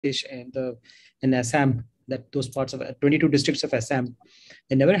and in Assam, that those parts of 22 districts of Assam,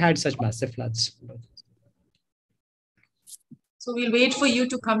 they never had such massive floods. So we'll wait for you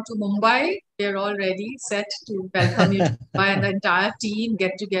to come to Mumbai. We're all ready, set to welcome you to Mumbai, and the entire team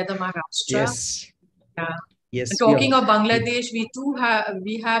get together, Maharashtra. Yes. Yeah. Yes. And talking of Bangladesh,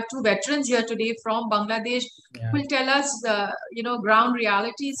 we have two veterans here today from Bangladesh who will tell us ground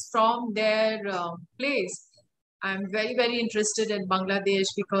realities from their place. I'm very, very interested in Bangladesh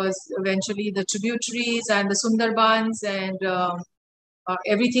because eventually the tributaries and the Sunderbans and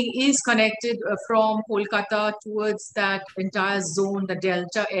everything is connected from Kolkata towards that entire zone, the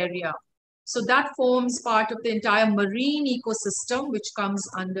Delta area. So that forms part of the entire marine ecosystem, which comes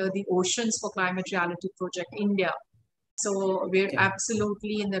under the Oceans for Climate Reality Project India. So we're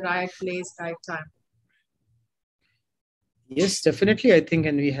absolutely in the right place, right time. Yes, definitely, I think,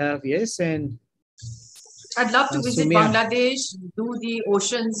 and we have, and I'd love to visit Bangladesh, do the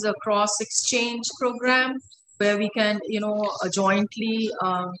Oceans Cross Exchange program, where we can, jointly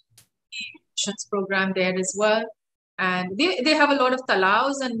oceans program there as well. And they have a lot of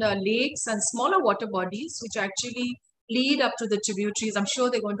talaus and lakes and smaller water bodies, which actually lead up to the tributaries. I'm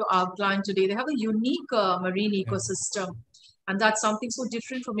sure they're going to outline today. They have a unique marine ecosystem, and that's something so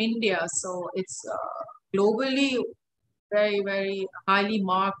different from India. So it's globally very, very highly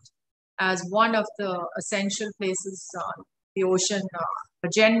marked as one of the essential places on the ocean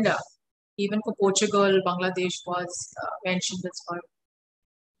agenda. Even for Portugal, Bangladesh was mentioned as well.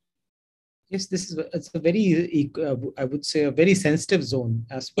 Yes, it's a very, I would say, a very sensitive zone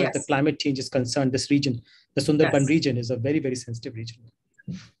as far as the climate change is concerned. This region, the Sundarban region, is a very, very sensitive region.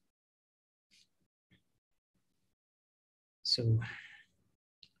 So,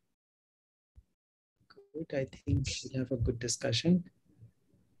 good. I think we have a good discussion.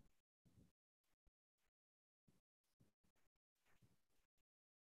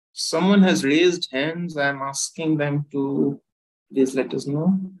 Someone has raised hands. I'm asking them to please let us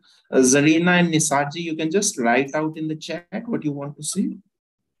know. Zarina and Nisaji, you can just write out in the chat what you want to see.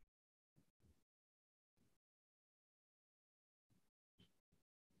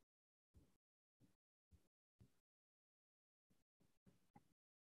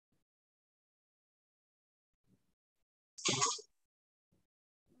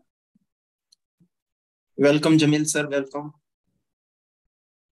 Welcome, Jamil sir. Welcome.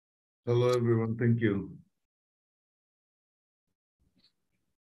 Hello, everyone. Thank you.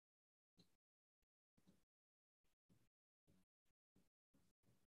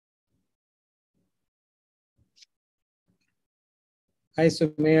 Hi,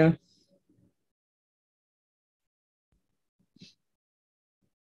 Sumaya.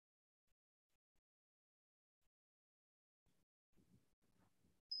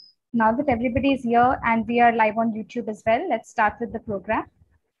 Now that everybody is here and we are live on YouTube as well, let's start with the program.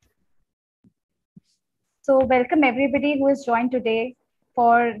 So welcome everybody who has joined today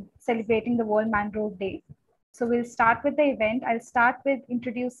for celebrating the World Mangrove Day. So we'll start with the event. I'll start with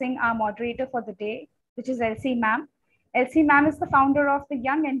introducing our moderator for the day, which is Elsie Ma'am. Elsie Ma'am is the founder of the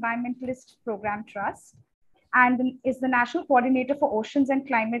Young Environmentalist Program Trust and is the National Coordinator for Oceans and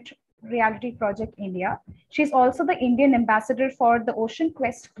Climate Reality Project India. She's also the Indian ambassador for the Ocean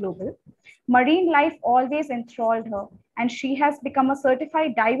Quest Global. Marine life always enthralled her, and she has become a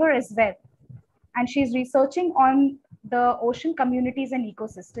certified diver as well. And she's researching on the ocean communities and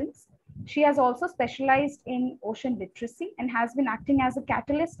ecosystems. She has also specialized in ocean literacy and has been acting as a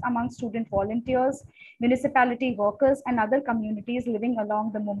catalyst among student volunteers, municipality workers, and other communities living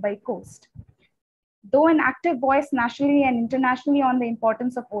along the Mumbai coast. Though an active voice nationally and internationally on the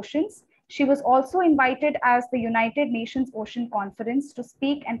importance of oceans, she was also invited as the United Nations Ocean Conference to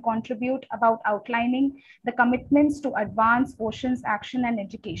speak and contribute about outlining the commitments to advance oceans action and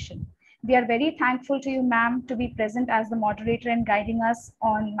education. We are very thankful to you, ma'am, to be present as the moderator and guiding us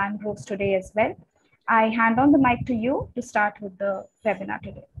on mangroves today as well. I hand on the mic to you to start with the webinar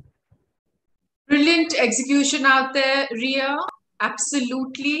today. Brilliant execution out there, Ria.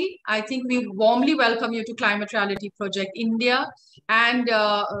 Absolutely. I think we warmly welcome you to Climate Reality Project India, and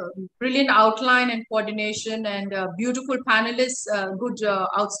brilliant outline and coordination and beautiful panelists, good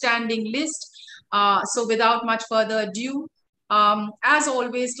outstanding list. So without much further ado, as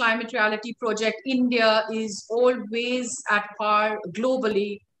always, Climate Reality Project India is always at par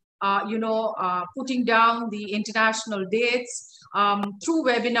globally, putting down the international dates through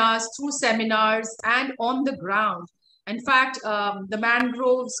webinars, through seminars, and on the ground. In fact, the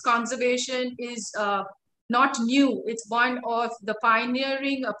mangroves conservation is not new. It's one of the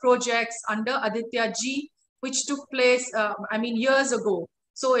pioneering projects under Aditya Ji, which took place, years ago.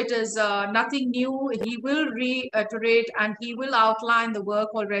 So it is nothing new. He will reiterate and he will outline the work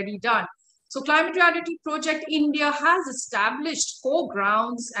already done. So Climate Reality Project India has established 4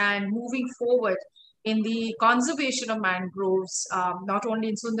 grounds and moving forward in the conservation of mangroves, not only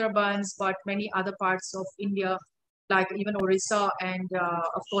in Sunderbans, but many other parts of India, like even Orissa. And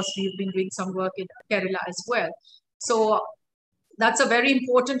of course, we've been doing some work in Kerala as well. So that's a very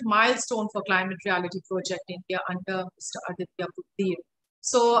important milestone for Climate Reality Project India under Mr. Aditya Pundir.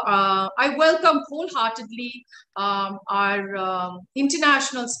 So I welcome wholeheartedly our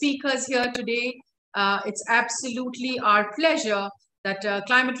international speakers here today. It's absolutely our pleasure that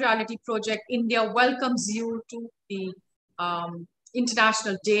Climate Reality Project India welcomes you to the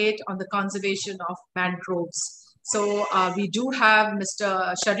international date on the conservation of mangroves. So we do have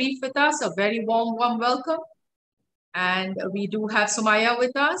Mr. Sharif with us, a very warm welcome. And we do have Sumaya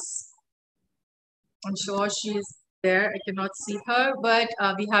with us. I'm sure she's there. I cannot see her, but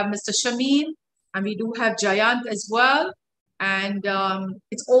we have Mr. Shameen, and we do have Jayant as well. And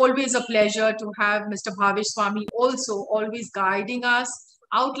it's always a pleasure to have Mr. Bhavesh Swami also always guiding us,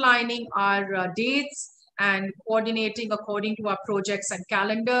 outlining our dates and coordinating according to our projects and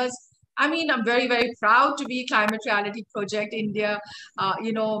calendars. I mean, I'm very, very proud to be Climate Reality Project India,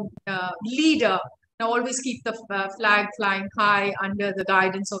 leader. I always keep the flag flying high under the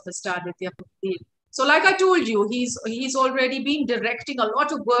guidance of Mr. Aditya Pundir. So like I told you, he's already been directing a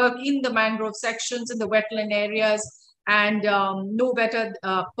lot of work in the mangrove sections, in the wetland areas, and no better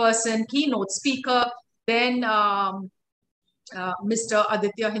person, keynote speaker than Mr.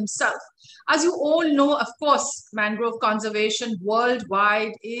 Aditya himself. As you all know, of course, mangrove conservation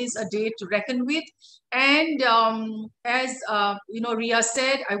worldwide is a date to reckon with. And as Ria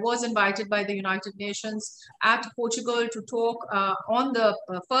said, I was invited by the United Nations at Portugal to talk on the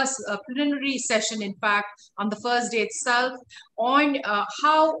first plenary session, in fact, on the first day itself, on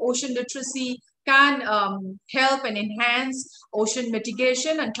how ocean literacy can help and enhance ocean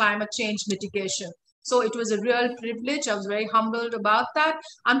mitigation and climate change mitigation. So it was a real privilege. I was very humbled about that.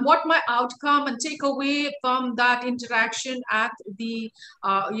 And what my outcome and takeaway from that interaction at the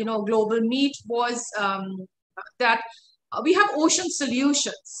global meet was that we have ocean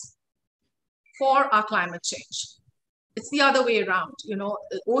solutions for our climate change. It's the other way around.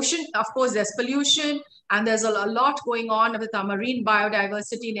 Ocean, of course, there's pollution and there's a lot going on with our marine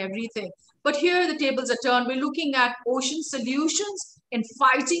biodiversity and everything. But here the tables are turned. We're looking at ocean solutions in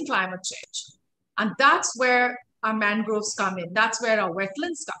fighting climate change. And that's where our mangroves come in. That's where our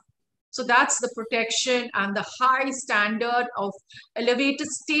wetlands come. So that's the protection and the high standard of elevated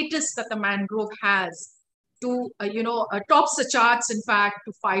status that the mangrove has to, tops the charts, in fact,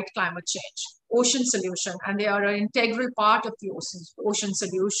 to fight climate change. Ocean solution, and they are an integral part of the ocean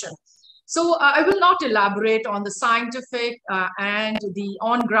solution. So I will not elaborate on the scientific and the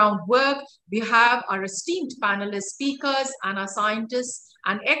on-ground work. We have our esteemed panelist speakers and our scientists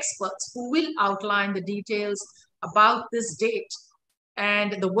and experts who will outline the details about this date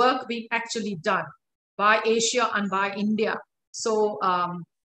and the work being actually done by Asia and by India. So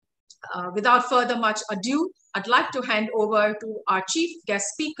without further much ado, I'd like to hand over to our chief guest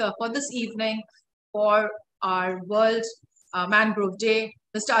speaker for this evening for our World Mangrove Day,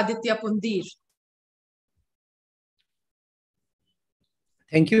 Mr. Aditya Pundir.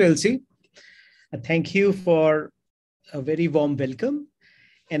 Thank you, Elsie. Thank you for a very warm welcome,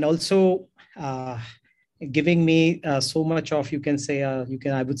 and also giving me so much of,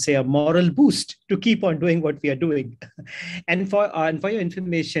 I would say, a moral boost to keep on doing what we are doing. And for your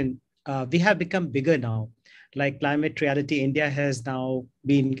information, we have become bigger now. Like Climate Reality India has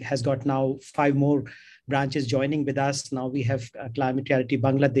got 5 more branches joining with us. Now we have Climate Reality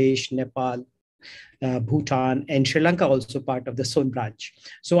Bangladesh, Nepal, Bhutan, and Sri Lanka also part of the SON branch.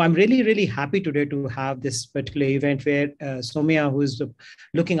 So I'm really, really happy today to have this particular event where Somya, who is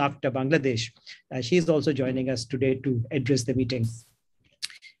looking after Bangladesh, she is also joining us today to address the meeting.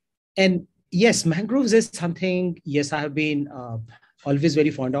 And yes, mangroves is something, I have been always very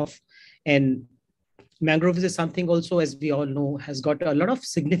fond of. And mangroves is something also, as we all know, has got a lot of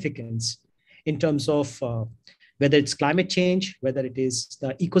significance in terms of whether it's climate change, whether it is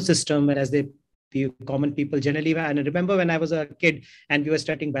the ecosystem, and as the common people generally. And I remember when I was a kid and we were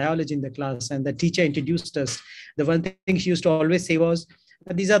studying biology in the class, and the teacher introduced us, the one thing she used to always say was,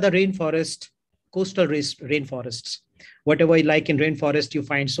 these are the rainforest, coastal rainforests. Whatever you like in rainforest, you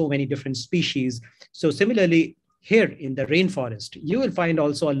find so many different species. So similarly, here in the rainforest, you will find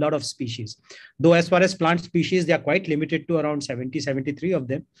also a lot of species. Though as far as plant species, they are quite limited to around 70, 73 of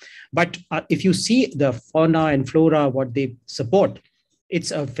them. But if you see the fauna and flora, what they support, it's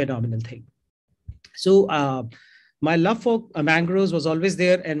a phenomenal thing. So my love for mangroves was always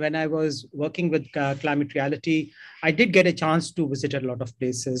there. And when I was working with Climate Reality, I did get a chance to visit a lot of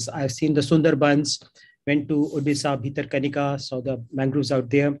places. I've seen the Sunderbans, went to Odisha, Bhitarkanika, saw the mangroves out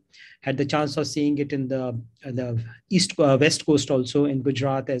there, had the chance of seeing it in the west coast also in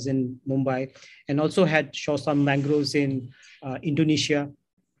Gujarat, as in Mumbai, and also saw some mangroves in Indonesia.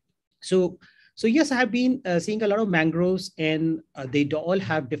 So yes, I have been seeing a lot of mangroves, and they all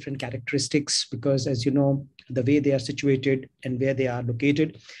have different characteristics because, as you know, the way they are situated and where they are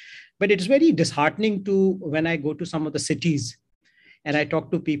located. But it's very disheartening to when I go to some of the cities and I talk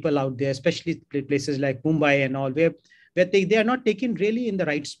to people out there, especially places like Mumbai and all, where they are not taken really in the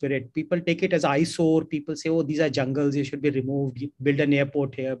right spirit. People take it as eyesore. People say, oh, these are jungles, you should be removed, build an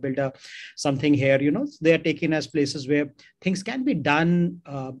airport here, build something here. They are taken as places where things can be done,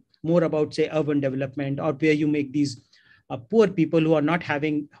 more about, say, urban development, or where you make these poor people who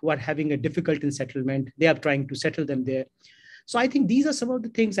are having a difficult in settlement, they are trying to settle them there. So I think these are some of the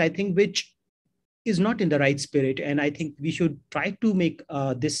things I think which is not in the right spirit. And I think we should try to make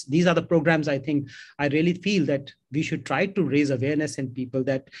these are the programs I think I really feel that we should try to raise awareness in people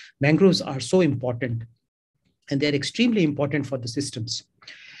that mangroves are so important and they're extremely important for the systems.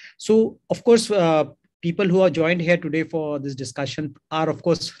 So of course, people who are joined here today for this discussion are, of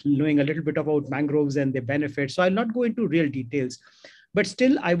course, knowing a little bit about mangroves and their benefits. So I'll not go into real details, but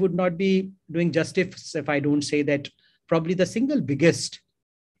still I would not be doing justice if I don't say that probably the single biggest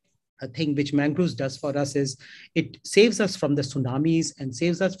thing which mangroves does for us is it saves us from the tsunamis and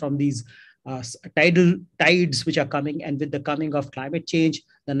saves us from these tidal tides which are coming. And with the coming of climate change,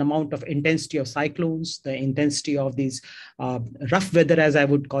 the amount of intensity of cyclones, the intensity of these rough weather, as I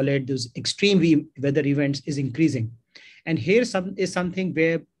would call it, those extreme weather events is increasing. And here is something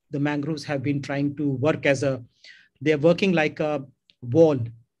where the mangroves have been trying to work they're working like a wall,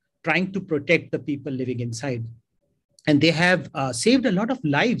 trying to protect the people living inside. And they have saved a lot of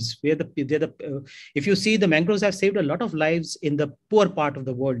lives if you see, the mangroves have saved a lot of lives in the poor part of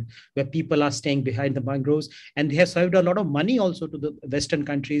the world where people are staying behind the mangroves. And they have saved a lot of money also to the Western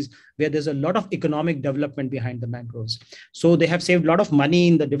countries where there's a lot of economic development behind the mangroves. So they have saved a lot of money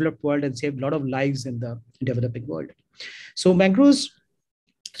in the developed world and saved a lot of lives in the developing world. So mangroves,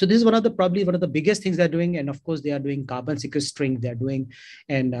 so this is probably one of the biggest things they're doing. And of course, they are doing carbon sequestering, they're doing,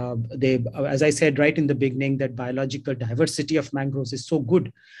 and they, as I said right in the beginning, that biological diversity of mangroves is so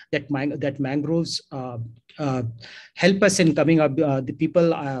good that mangroves help us in coming up. The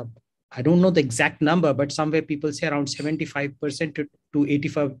people, I don't know the exact number, but somewhere people say around 75% to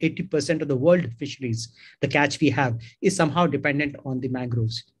 80% of the world fisheries, the catch we have, is somehow dependent on the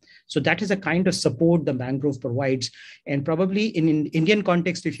mangroves. So that is a kind of support the mangrove provides. And probably in Indian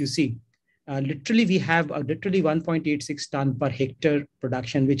context, if you see, literally we have literally 1.86 ton per hectare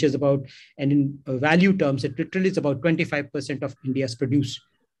production, which is about, and in value terms, it literally is about 25% of India's produce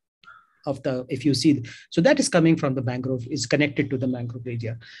if you see. So that is coming from the mangrove, is connected to the mangrove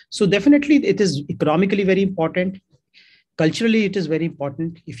area. So definitely it is economically very important. Culturally, it is very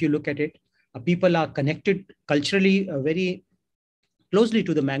important. If you look at it, people are connected culturally very closely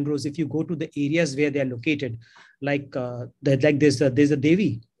to the mangroves. If you go to the areas where they are located, like there's a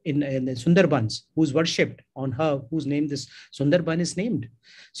Devi in the Sunderbans who's worshipped, on her whose name this Sundarban is named.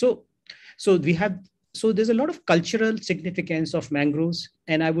 So there's a lot of cultural significance of mangroves.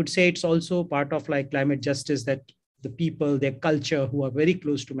 And I would say it's also part of like climate justice, that the people, their culture who are very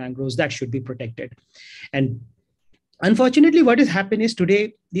close to mangroves, that should be protected. And unfortunately, what is happening is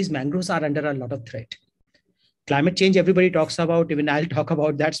today, these mangroves are under a lot of threat. Climate change, everybody talks about, even I'll talk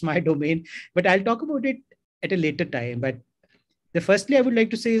about, that's my domain, but I'll talk about it at a later time. But firstly, I would like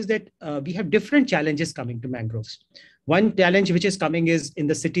to say is that we have different challenges coming to mangroves. One challenge which is coming is in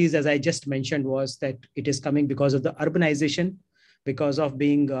the cities, as I just mentioned, was that it is coming because of the urbanization, because of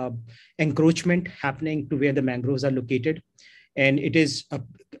being encroachment happening to where the mangroves are located. And it is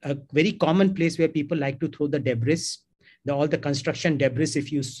a very common place where people like to throw the debris. All the construction debris,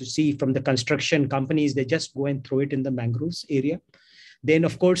 if you see from the construction companies, they just go and throw it in the mangroves area. Then,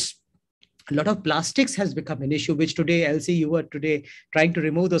 of course, a lot of plastics has become an issue, which today, Elsie, you were today trying to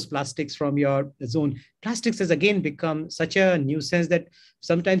remove those plastics from your zone. Plastics has again become such a nuisance that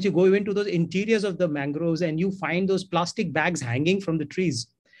sometimes you go even to those interiors of the mangroves and you find those plastic bags hanging from the trees,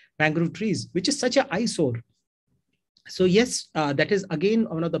 mangrove trees, which is such an eyesore. So yes, that is again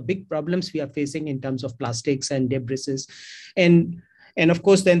one of the big problems we are facing in terms of plastics and debris. And of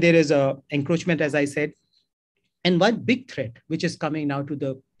course, then there is a encroachment, as I said. And one big threat which is coming now to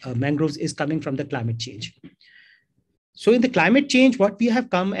the mangroves is coming from the climate change. So in the climate change, what we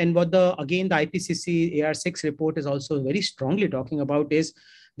have come, and what the IPCC AR6 report is also very strongly talking about, is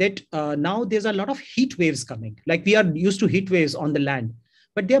that now there's a lot of heat waves coming. Like we are used to heat waves on the land,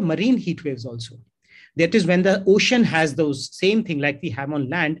 but there are marine heat waves also. That is when the ocean has those same thing like we have on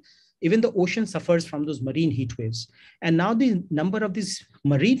land, even the ocean suffers from those marine heat waves. And now the number of these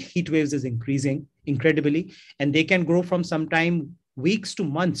marine heat waves is increasing incredibly, and they can grow from sometime weeks to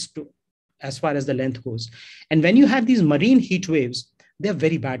months to as far as the length goes. And when you have these marine heat waves, they're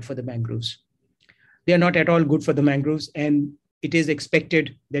very bad for the mangroves. They are not at all good for the mangroves. And it is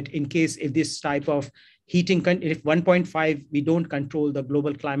expected that in case if this type of heating, if 1.5, we don't control the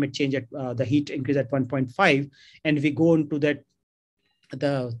global climate change at the heat increase at 1.5, and we go into that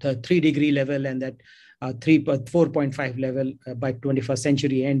the 3-degree level and that 4.5 level by 21st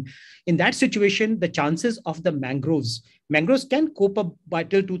century. And in that situation, the chances of the mangroves can cope up by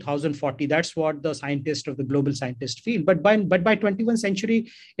till 2040. That's what the scientists of the global scientists feel. But by 21st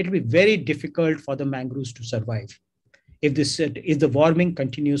century, it will be very difficult for the mangroves to survive if the warming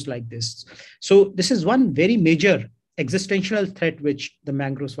continues like this. So this is one very major existential threat which the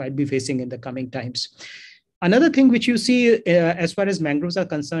mangroves might be facing in the coming times. Another thing which you see as far as mangroves are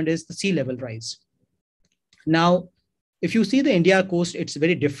concerned is the sea level rise. Now, if you see the India coast, it's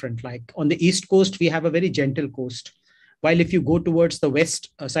very different. Like on the east coast, we have a very gentle coast. While if you go towards the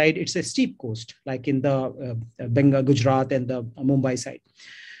west side, it's a steep coast, like in the Bengal, Gujarat and the Mumbai side.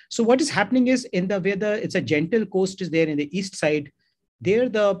 So what is happening is in the way it's a gentle coast is there in the east side, there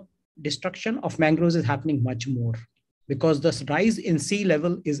the destruction of mangroves is happening much more, because the rise in sea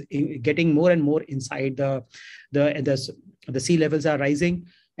level is getting more and more inside the sea levels are rising,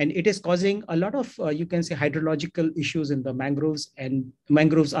 and it is causing a lot of you can say hydrological issues in the mangroves, and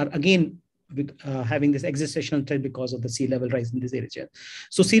mangroves are again having this existential threat because of the sea level rise in this area.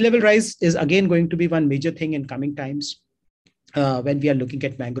 So sea level rise is again going to be one major thing in coming times when we are looking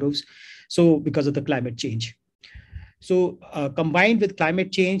at mangroves. So because of the climate change. So combined with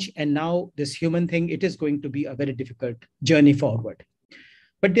climate change and now this human thing, it is going to be a very difficult journey forward.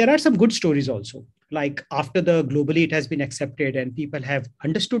 But there are some good stories also. Like after globally it has been accepted and people have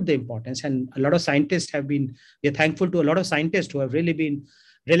understood the importance, and a lot of scientists we're thankful to a lot of scientists who have really been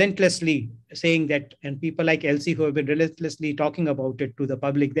relentlessly saying that, and people like Elsie who have been relentlessly talking about it to the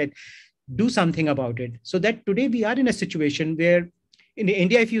public, that do something about it. So that today we are in a situation where in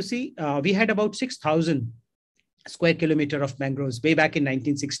India, if you see, we had about 6,000 square kilometer of mangroves way back in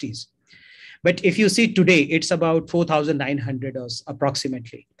 1960s. But if you see today, it's about 4,900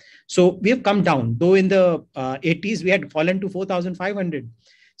 approximately. So we have come down, though in the 80s, we had fallen to 4,500.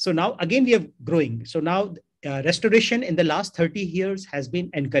 So now again, we are growing. So now restoration in the last 30 years has been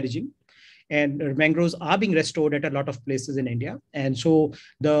encouraging, and mangroves are being restored at a lot of places in India. And so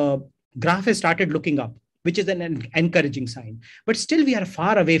the graph has started looking up, which is an encouraging sign. But still we are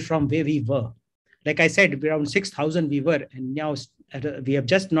far away from where we were. Like I said, around 6,000 we were, and now we have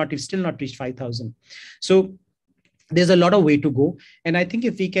still not reached 5,000. So there's a lot of way to go. And I think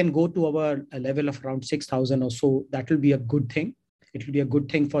if we can go to our level of around 6,000 or so, that will be a good thing. It will be a good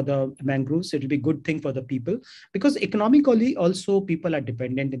thing for the mangroves. It will be a good thing for the people, because economically also people are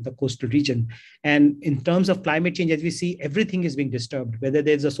dependent in the coastal region. And in terms of climate change, as we see, everything is being disturbed, whether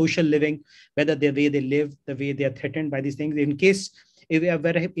there's a social living, whether the way they live, the way they are threatened by these things. In case if we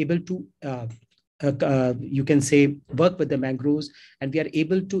are able to you can say work with the mangroves, and we are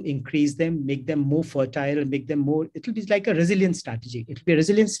able to increase them, make them more fertile, make them more, it will be like a resilient strategy. It will be a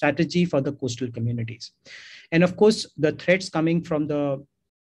resilient strategy for the coastal communities. And of course, the threats coming from the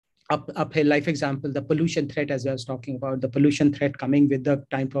uphill, like for example, the pollution threat, as I was talking about, the pollution threat coming with the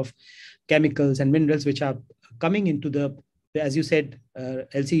type of chemicals and minerals which are coming into as you said,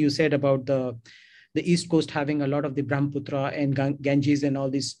 Elsie, you said about the East Coast having a lot of the Brahmaputra and Ganges and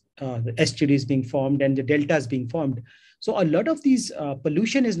all these the estuaries being formed and the deltas being formed. So a lot of these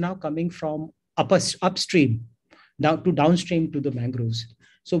pollution is now coming from upstream down to downstream to the mangroves.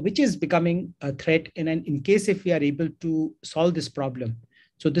 So which is becoming a threat. And in case if we are able to solve this problem,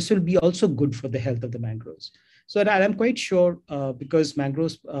 so this will be also good for the health of the mangroves. So I'm quite sure because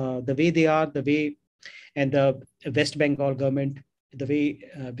mangroves, the way they are, the way, and the West Bengal government, the way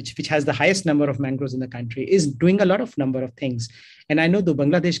which has the highest number of mangroves in the country, is doing a lot of number of things. And I know the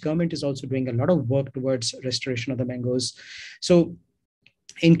Bangladesh government is also doing a lot of work towards restoration of the mangroves. So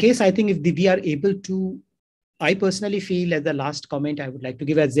in case, I think if we are able to, I personally feel, as the last comment I would like to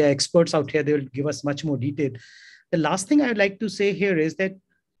give, as there are experts out here, they will give us much more detail. The last thing I would like to say here is that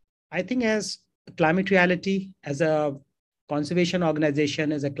I think as Climate Reality, as a conservation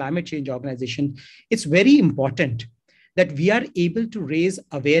organization, as a climate change organization, it's very important that we are able to raise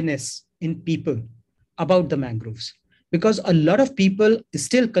awareness in people about the mangroves, because a lot of people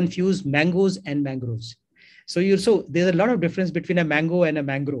still confuse mangoes and mangroves. So there's a lot of difference between a mango and a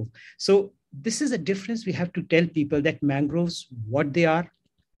mangrove. So this is a difference we have to tell people, that mangroves, what they are,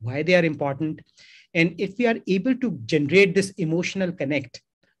 why they are important. And if we are able to generate this emotional connect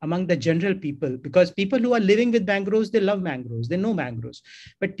among the general people, because people who are living with mangroves, they love mangroves, they know mangroves.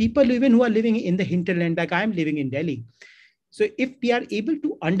 But people even who are living in the hinterland, like I'm living in Delhi. So if we are able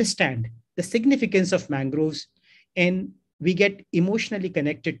to understand the significance of mangroves, and we get emotionally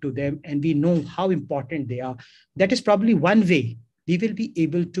connected to them, and we know how important they are, that is probably one way we will be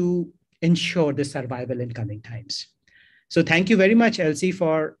able to ensure the survival in coming times. So thank you very much, Elsie,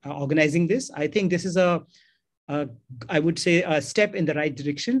 for organizing this. I think this is I would say, a step in the right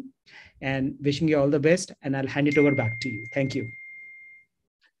direction, and wishing you all the best. And I'll hand it over back to you. Thank you.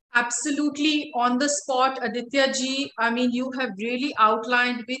 Absolutely on the spot, Aditya ji. I mean, you have really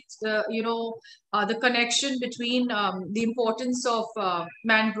outlined with, the connection between the importance of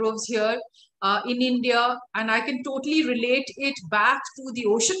mangroves here in India. And I can totally relate it back to the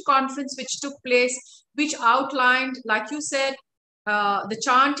ocean conference, which took place, which outlined, like you said, the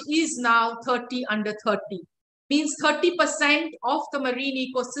chant is now 30 under 30. Means 30% of the marine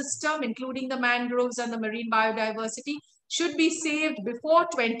ecosystem, including the mangroves and the marine biodiversity, should be saved before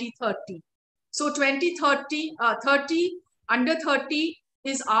 2030. So 2030, 30 under 30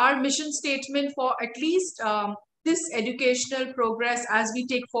 is our mission statement for at least this educational progress as we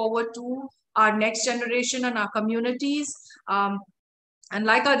take forward to our next generation and our communities. And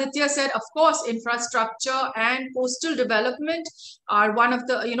like Aditya said, of course, infrastructure and coastal development are one of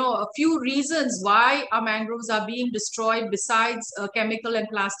the, a few reasons why our mangroves are being destroyed, besides chemical and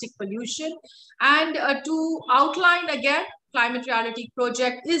plastic pollution. And to outline again, Climate Reality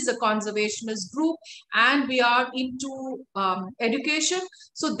Project is a conservationist group, and we are into education.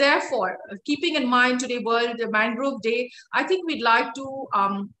 So therefore, keeping in mind today World Mangrove Day, I think we'd like to,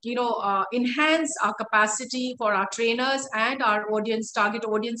 enhance our capacity for our trainers and our audience, target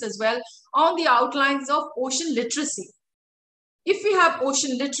audience as well, on the outlines of ocean literacy. If we have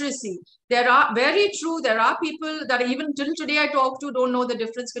ocean literacy, there are, very true, there are people that even till today I talk to don't know the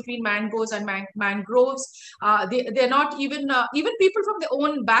difference between mangoes and mangroves. They're not even, even people from their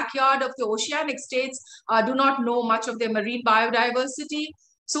own backyard of the oceanic states do not know much of their marine biodiversity.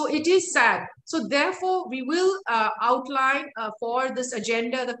 So it is sad. So therefore, we will outline for this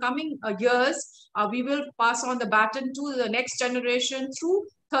agenda the coming years. We will pass on the baton to the next generation through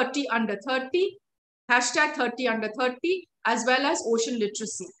 30 under 30, hashtag 30 under 30, as well as ocean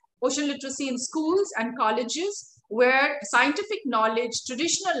literacy. Ocean literacy in schools and colleges, where scientific knowledge,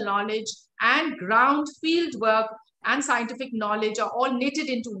 traditional knowledge, and ground field work and scientific knowledge are all knitted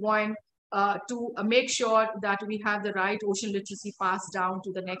into one to make sure that we have the right ocean literacy passed down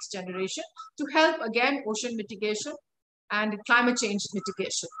to the next generation to help, again, ocean mitigation and climate change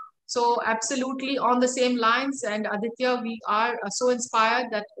mitigation. So absolutely on the same lines. And Aditya, we are so inspired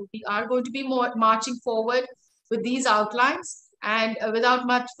that we are going to be marching forward with these outlines. And without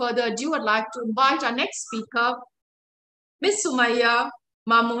much further ado, I'd like to invite our next speaker, Ms. Sumaya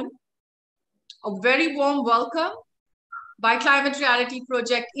Mamun. A very warm welcome by Climate Reality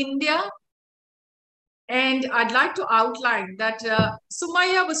Project India. And I'd like to outline that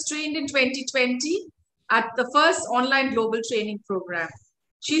Sumaya was trained in 2020 at the first online global training program.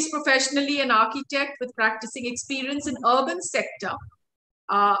 She's professionally an architect with practicing experience in urban sector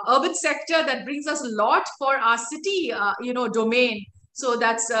that brings us a lot for our city, domain. So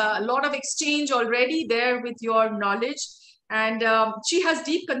that's a lot of exchange already there with your knowledge. And she has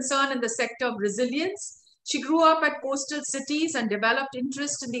deep concern in the sector of resilience. She grew up at coastal cities and developed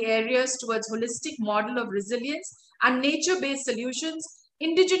interest in the areas towards holistic model of resilience and nature-based solutions,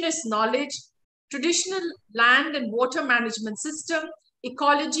 indigenous knowledge, traditional land and water management system,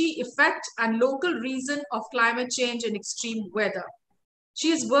 ecology, effect, and local reason of climate change and extreme weather. She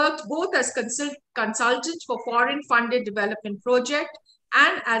has worked both as consultant for foreign-funded development project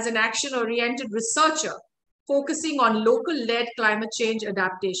and as an action-oriented researcher focusing on local-led climate change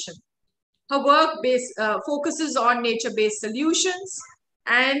adaptation. Her work focuses on nature-based solutions,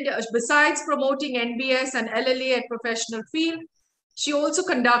 and besides promoting NBS and LLA at professional field, she also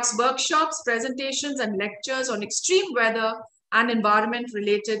conducts workshops, presentations, and lectures on extreme weather and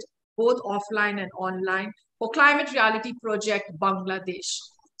environment-related, both offline and online, for Climate Reality Project Bangladesh.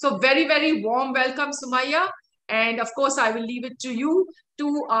 So very, very warm welcome, Sumaya. And of course, I will leave it to you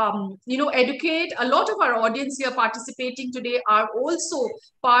to, educate. A lot of our audience here participating today are also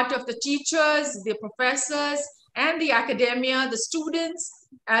part of the teachers, the professors, and the academia, the students,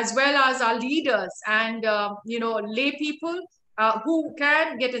 as well as our leaders and, lay people who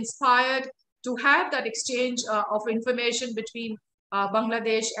can get inspired to have that exchange of information between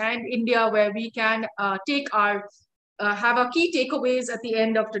Bangladesh and India, where we can have our key takeaways at the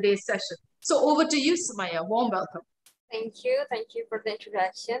end of today's session. So over to you, Sumaya. Warm welcome. Thank you. Thank you for the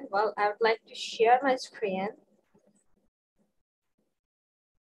introduction. Well, I would like to share my screen.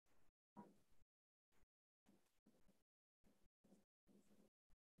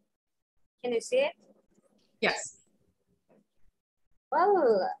 Can you see it? Yes.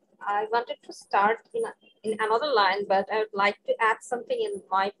 Well, I wanted to start in another line, but I would like to add something in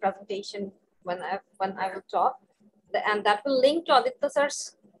my presentation when I will talk, and that will link to Aditya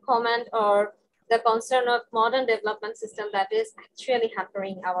sir's comment or the concern of modern development system that is actually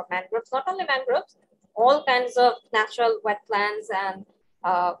hampering our mangroves. Not only mangroves, all kinds of natural wetlands and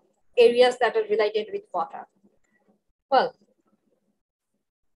areas that are related with water. Well,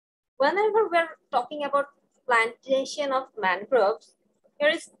 whenever we're talking about plantation of mangroves, here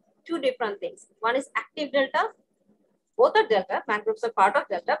is two different things. One is active delta. Both are delta. Mangroves are part of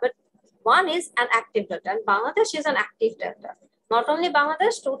delta, but one is an active delta, and Bangladesh is an active delta. Not only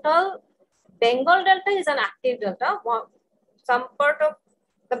Bangladesh, total Bengal delta is an active delta. Some part of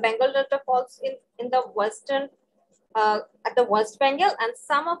the Bengal delta falls in the western, at the West Bengal, and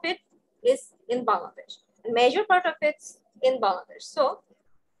some of it is in Bangladesh. A major part of it's in Bangladesh. So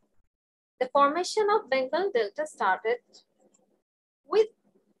the formation of Bengal delta started with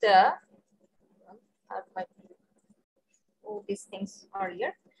the, oh, these things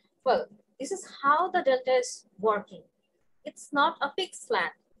earlier. Well, this is how the delta is working. It's not a fixed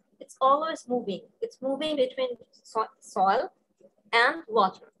land. It's always moving. It's moving between soil and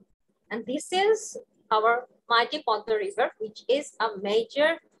water. And this is our mighty Padma River, which is a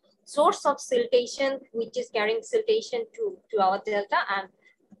major source of siltation, which is carrying siltation to our delta. And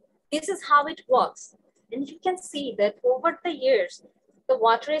this is how it works. And you can see that over the years, the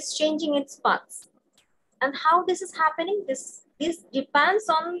water is changing its paths. And how this is happening, this depends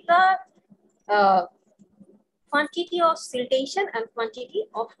on the quantity of siltation and quantity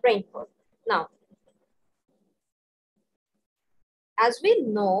of rainfall. Now, as we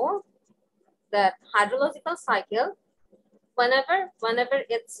know that hydrological cycle, whenever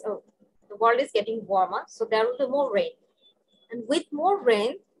it's the world is getting warmer, so there will be more rain. And with more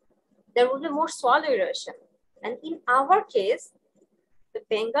rain, there will be more soil erosion. And in our case, the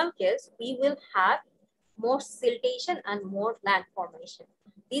Bengal case, we will have more siltation and more land formation.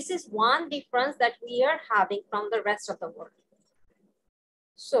 This is one difference that we are having from the rest of the world.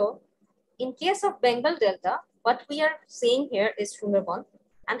 So in case of Bengal Delta, what we are seeing here is Sunderban,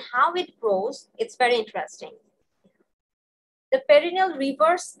 and how it grows, it's very interesting. The perennial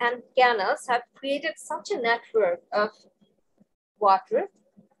rivers and canals have created such a network of water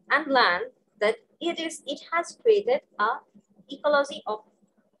and land that it has created an ecology of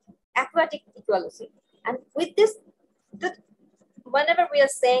aquatic ecology. And with this, whenever we are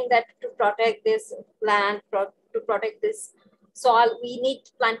saying that to protect this land, to protect this soil, we need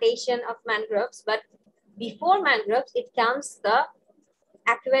plantation of mangroves. But before mangroves, it comes the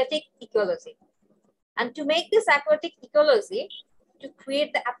aquatic ecology. And to make this aquatic ecology, to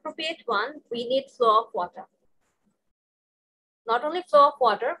create the appropriate one, we need flow of water. Not only flow of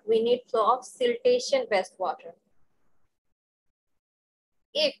water, we need flow of siltation-based water.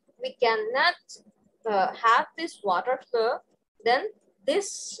 If we cannot have this water flow, then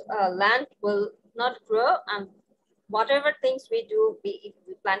this land will not grow, and whatever things we do, if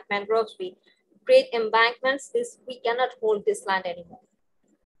we plant mangroves, we create embankments, we cannot hold this land anymore.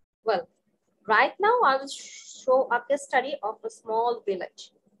 Well, right now I will show a case study of a small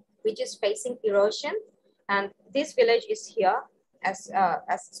village which is facing erosion, and this village is here as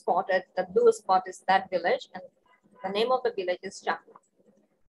spotted. The blue spot is that village, and the name of the village is Chakla.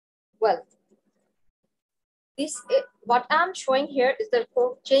 Well, what I'm showing here is the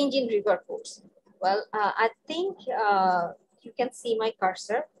change in river course. Well, I think you can see my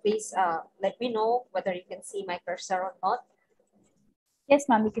cursor. Please let me know whether you can see my cursor or not. Yes,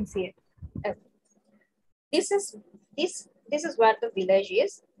 ma'am, we can see it. Okay. This is where the village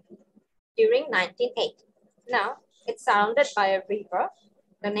is during 1980. Now it's surrounded by a river.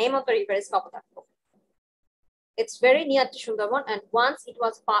 The name of the river is Kapotakko. It's very near to Sunderban, and once it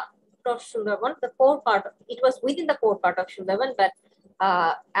was part of Sunderban, the core part of it was within the core part of Sunderban. But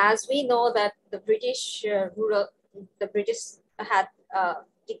as we know that the British had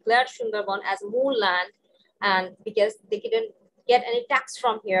declared Sunderban as moor land, and because they didn't get any tax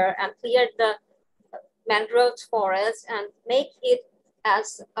from here, and cleared the mangroves forest and make it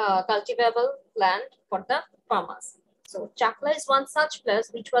as cultivable land for the farmers. So Chakla is one such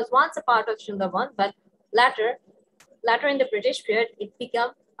place which was once a part of Sunderban, but later in the British period, it became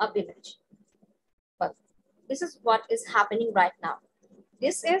a village. But this is what is happening right now.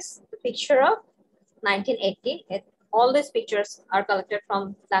 This is the picture of 1980. All these pictures are collected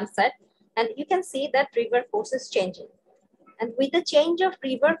from Landsat, and you can see that river course is changing. And with the change of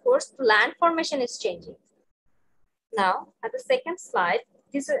river course, land formation is changing. Now, at the second slide,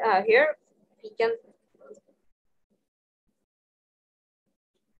 this here we can.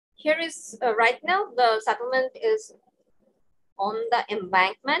 Here is right now the settlement is on the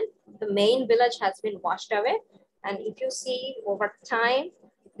embankment. The main village has been washed away, and if you see over time,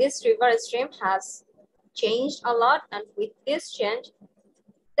 this river stream has changed a lot, and with this change,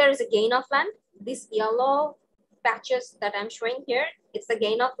 there is a gain of land. These yellow patches that I'm showing here, it's the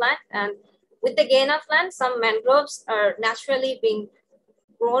gain of land, and with the gain of land, some mangroves are naturally being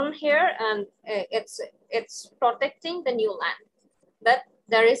grown here, and it's protecting the new land. But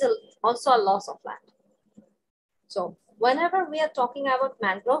there is also a loss of land. So whenever we are talking about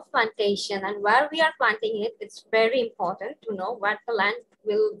mangrove plantation and where we are planting it, it's very important to know what the land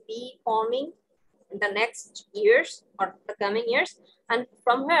will be forming in the next years or the coming years, and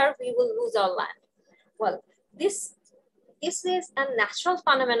from where we will lose our land. Well, this is a natural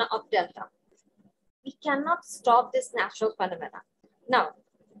phenomena of delta. We cannot stop this natural phenomena. Now,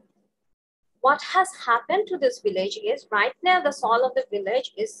 what has happened to this village is right now the soil of the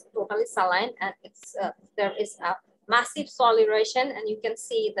village is totally saline, and it's there is a massive soil erosion, and you can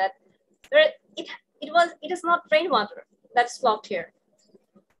see that it is not rainwater that's clogged here.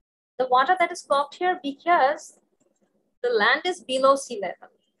 The water that is clogged here because the land is below sea level.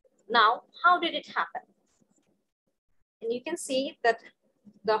 Now, how did it happen? And you can see that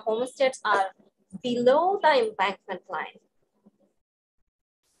the homesteads are below the embankment line.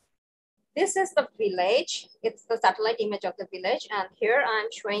 This is the village. It's the satellite image of the village. And here I'm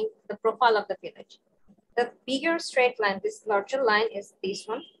showing the profile of the village. The bigger straight line, this larger line is this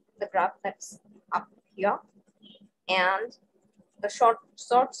one, the graph that's up here. And the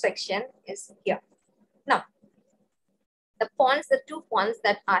short section is here. Now, the points, the 2 points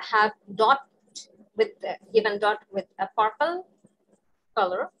that I have given dot with a purple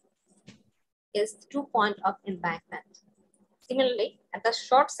color is 2 points of embankment. Similarly, at the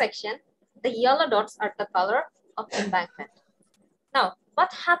short section, the yellow dots are the color of embankment. Now,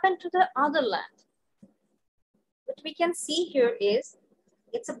 what happened to the other land? What we can see here is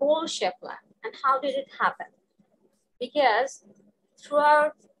it's a bowl-shaped land. And how did it happen? Because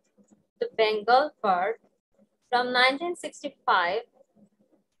throughout the Bengal part, from 1965,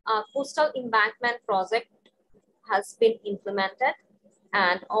 a coastal embankment project has been implemented,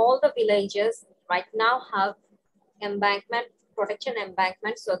 and all the villages right now have embankment, protection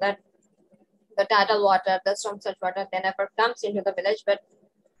embankment, so that the tidal water, the storm surge water, they never comes into the village. But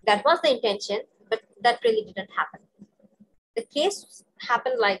that was the intention, but that really didn't happen. The case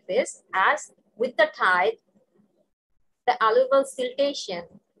happened like this: as with the tide, the alluvial siltation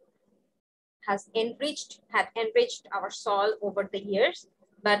had enriched our soil over the years,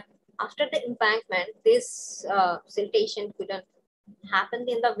 but after the embankment, this siltation couldn't happen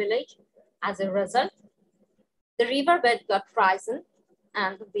in the village. As a result, the riverbed got risen,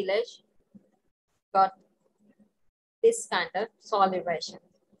 and the village got this kind of soil erosion.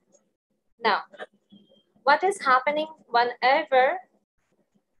 Now, what is happening whenever,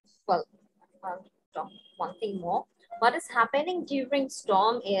 well, I'll talk one thing more. What is happening during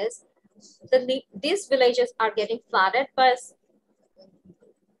storm is these villages are getting flooded by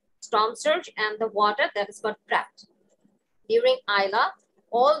storm surge, and the water that is got trapped. During Ayla,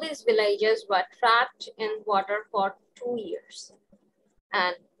 all these villages were trapped in water for 2 years.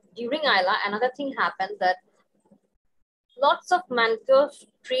 And during Ayla, another thing happened, that lots of mangrove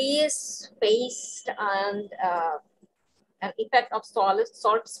trees faced an effect of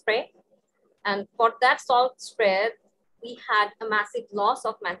salt spray. And for that salt spray, we had a massive loss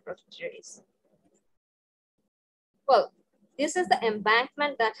of mangrove trees. Well, this is the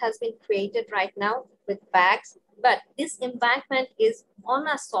embankment that has been created right now with bags, but this embankment is on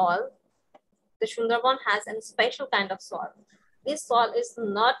a soil. The Sunderban has a special kind of soil. This soil is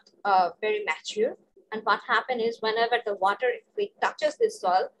not very mature, and what happens is whenever the water touches this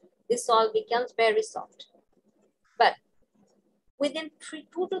soil becomes very soft. But within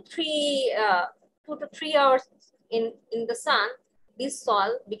 2 to 3 hours in the sun, this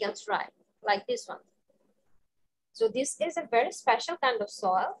soil becomes dry, like this one. So this is a very special kind of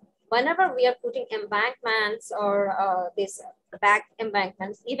soil. Whenever we are putting embankments or this back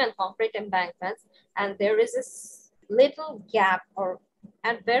embankments, even concrete embankments, and there is this little gap or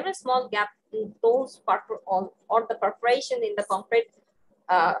a very small gap in those or the perforation in the concrete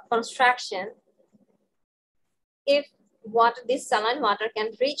construction, if this saline water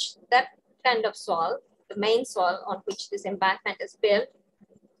can reach that kind of soil, the main soil on which this embankment is built,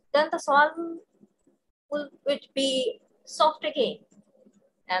 then the soil will be soft again.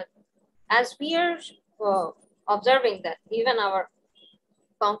 And as we are observing that even our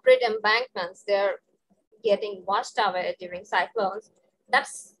concrete embankments, they're getting washed away during cyclones,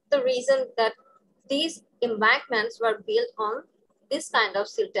 that's the reason that these embankments were built on this kind of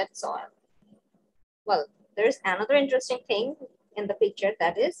silted soil. Well, there's another interesting thing in the picture,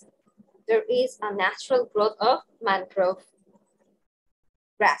 that is, there is a natural growth of mangrove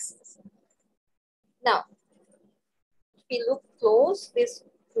grasses. Now, if we look close,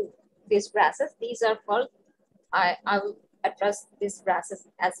 these grasses, these are called, I will address these grasses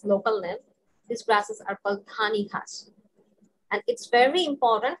as local name. These grasses are called dhani ghash, and it's very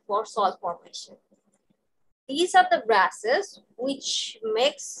important for soil formation. These are the grasses which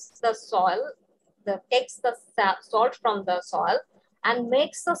makes the soil, takes the salt from the soil and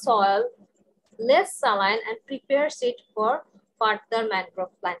makes the soil less saline and prepares it for further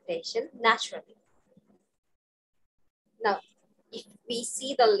mangrove plantation naturally. Now, if we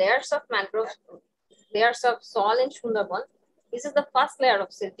see the layers of mangrove, layers of soil in Sunderban, this is the first layer of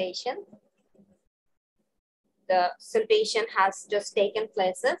siltation. The siltation has just taken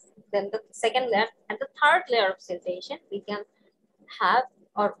places. Then the second layer and the third layer of siltation, we can have,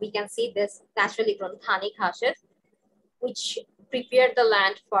 or we can see this naturally grown dhani ghashes, which prepare the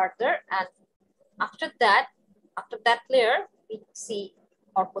land further. And after that layer, we see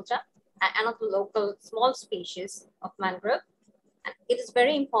horkocha, another local small species of mangrove. And it is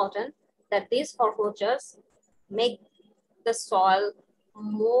very important that these horkochas make the soil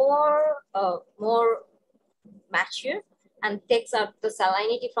more mature and takes out the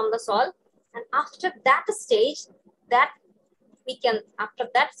salinity from the soil. And after that stage,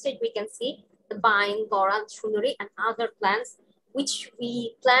 we can see the pine, goran, shunuri, and other plants which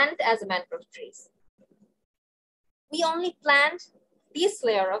we plant as mangrove trees. We only plant this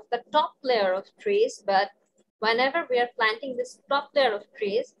layer of the top layer of trees, but whenever we are planting this top layer of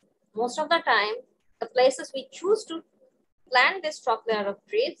trees, most of the time, the places we choose to plant this top layer of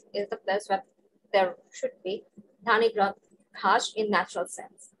trees is the place where there should be dhani ghash in natural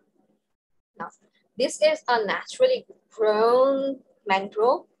sense. Now, this is a naturally grown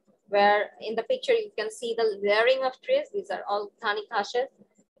mangrove, where in the picture you can see the layering of trees. These are all dhani ghashes.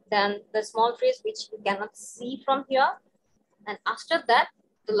 Then the small trees which you cannot see from here. And after that,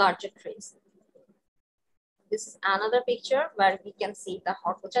 the larger trees. This is another picture where we can see the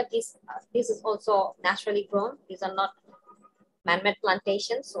horkocha. This is also naturally grown. These are not man-made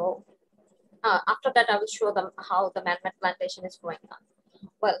plantations. So after that, I will show them how the man-made plantation is going on.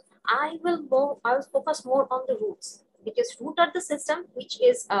 Well, I will focus more on the roots, because root are the system which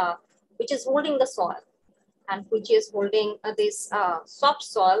is holding the soil and which is holding this soft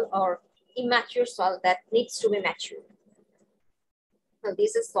soil or immature soil that needs to be matured. Now,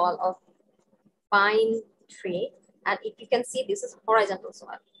 this is soil of pine tree, and if you can see, this is horizontal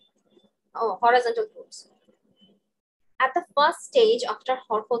soil. Horizontal roots. At the first stage after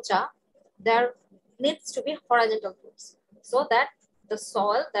horkocha, there needs to be horizontal roots so that the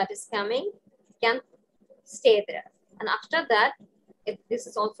soil that is coming can stay there. And after that, this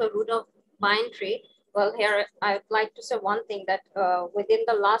is also root of pine tree. Well, here I would like to say one thing, that within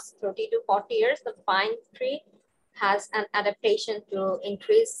the last 30 to 40 years, the pine tree has an adaptation to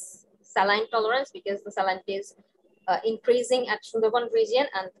increase saline tolerance, because the salinity is increasing at Sunderban region,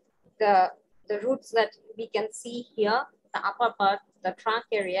 and the roots that we can see here, the upper part, the trunk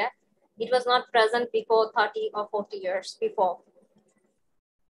area, it was not present before 30 or 40 years before.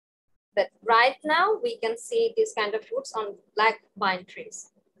 But right now we can see this kind of roots on black pine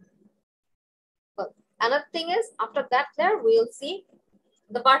trees. Well, another thing is, after that there we'll see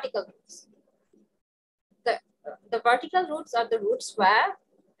the vertical roots. The vertical roots are the roots where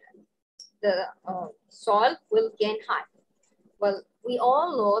the soil will gain height. Well, we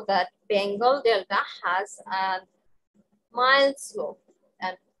all know that Bengal Delta has a mild slope,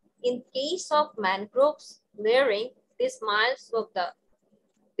 and in case of mangroves layering, this mild slope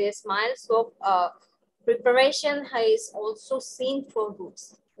preparation is also seen through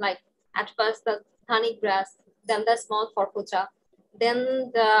roots. Like at first the dhani grass, then the small horkocha,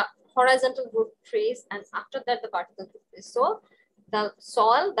 then the horizontal root trees, and after that the vertical root trees. So the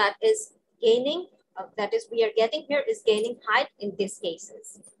soil that is gaining, that is we are getting here, is gaining height in these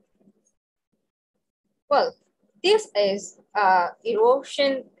cases. Well, this is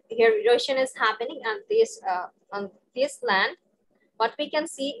erosion. Here erosion is happening, and this on this land, what we can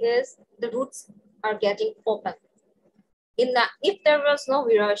see is the roots are getting open. If there was no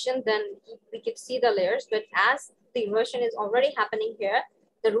erosion, then we could see the layers, but as the erosion is already happening here,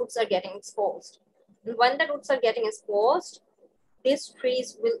 the roots are getting exposed. And when the roots are getting exposed, these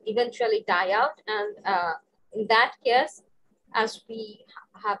trees will eventually die out. And in that case, as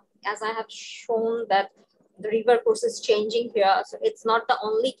I have shown that the river course is changing here. So it's not the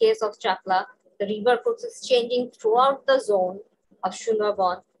only case of Chakla. The river course is changing throughout the zone of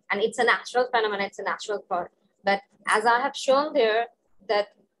Sunderban, and it's a natural phenomenon, it's a natural part. But as I have shown there, that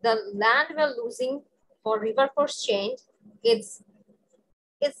the land we're losing for river course change, it's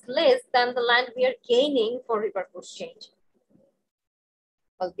less than the land we are gaining for river course change.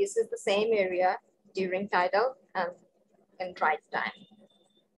 Well, this is the same area during tidal and in dry time.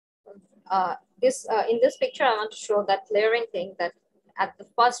 In this picture, I want to show that layering thing, that at the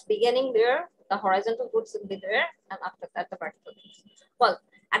first beginning there, the horizontal roots will be there, and after that, the vertical roots. Well,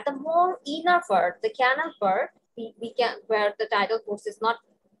 at the more inner part, the canal part, where the tidal force is not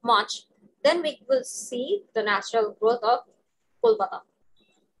much, then we will see the natural growth of Kulbata.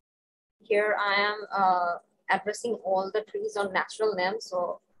 Here I am addressing all the trees on natural names.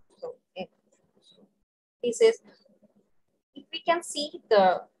 So this is, if we can see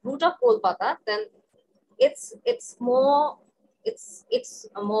the root of Kolpata, then it's more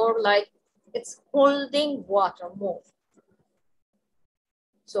like it's holding water more.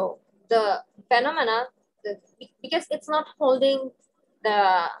 So the phenomena, because it's not holding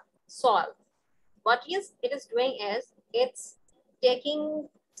the soil, what it is doing is it's taking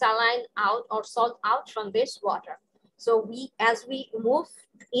saline out or salt out from this water. So as we move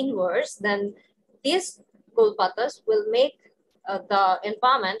inwards, then these Kolpatas will make the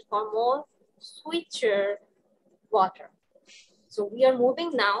environment for more sweeter water. So we are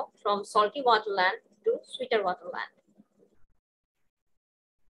moving now from salty waterland to sweeter waterland.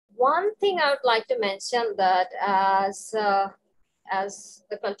 One thing I would like to mention, that as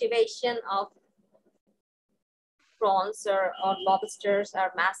the cultivation of prawns or lobsters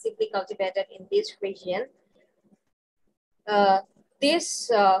are massively cultivated in this region,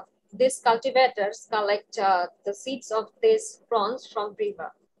 these cultivators collect the seeds of these prawns from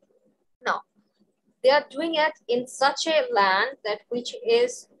river. Now, they are doing it in such a land that which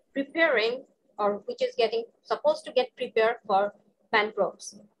is preparing, or which is supposed to get prepared for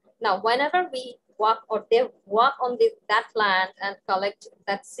mangroves. Now, whenever we walk, or they walk on that land and collect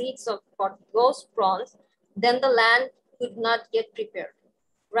that seeds for those prawns, then the land could not get prepared.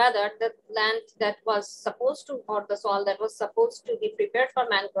 Rather, the land that was supposed to, or the soil that was supposed to be prepared for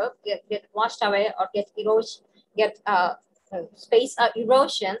mangrove get washed away, or get erosion, space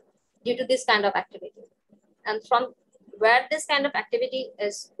erosion due to this kind of activity. And from where this kind of activity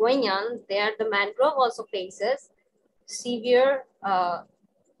is going on, there the mangrove also faces severe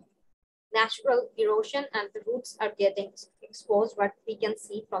natural erosion, and the roots are getting exposed, what we can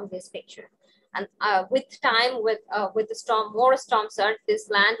see from this picture. And with time, with the storm, more storm surge, this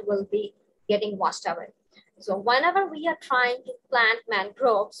land will be getting washed away. So whenever we are trying to plant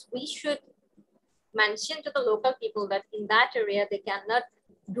mangroves, we should mention to the local people that in that area, they cannot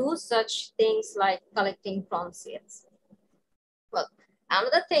do such things like collecting prawn seeds. Well,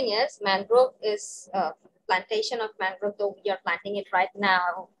 another thing is mangrove is plantation of mangrove, though we are planting it right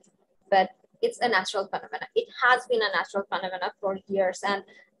now, but it's a natural phenomenon. It has been a natural phenomenon for years, and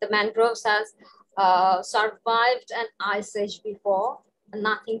the mangroves has survived an ice age before, and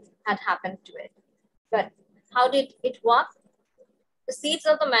nothing had happened to it. But how did it work? The seeds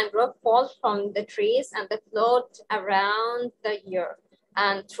of the mangrove fall from the trees and they float around the year.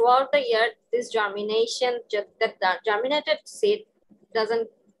 And throughout the year, this germination, that germinated seed doesn't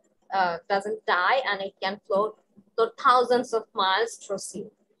die, and it can float thousands of miles through sea.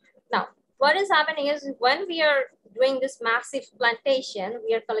 Now, what is happening is when we are doing this massive plantation,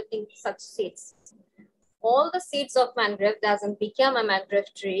 we are collecting such seeds. All the seeds of mangrove doesn't become a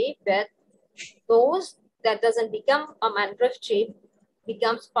mangrove tree, but those that doesn't become a mangrove tree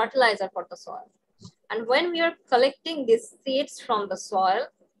becomes fertilizer for the soil. And when we are collecting these seeds from the soil,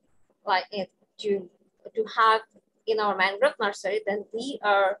 like to have in our mangrove nursery, then we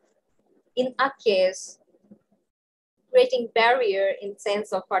are, in a case, creating barrier in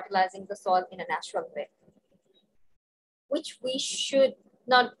sense of fertilizing the soil in a natural way, which we should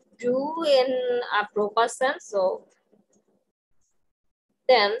not do in a proper sense. So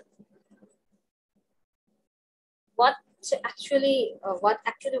then what actually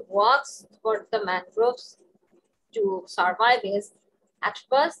works for the mangroves to survive is, at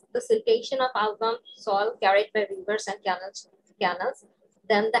first, the siltation of algal soil carried by rivers and canals,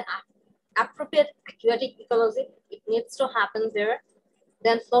 then the appropriate aquatic ecology, it needs to happen there.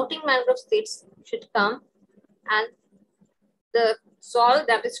 Then floating mangrove seeds should come, and the soil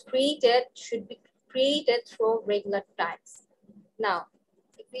that is created should be created through regular tides. Now,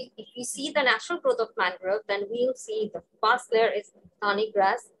 if if we see the natural growth of mangrove, then we'll see the first layer is thorny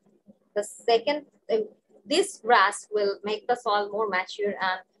grass. The second, this grass will make the soil more mature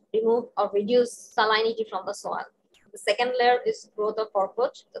and remove or reduce salinity from the soil. The second layer is growth of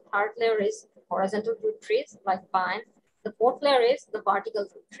orchid. The third layer is horizontal fruit trees like pine. The fourth layer is the vertical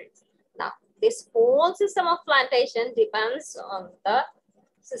fruit trees. Now, this whole system of plantation depends on the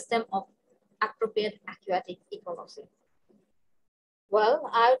system of appropriate aquatic ecology. Well,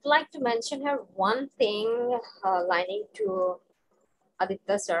 I would like to mention here one thing lining to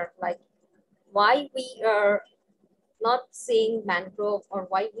Aditya sir, like why we are not seeing mangrove, or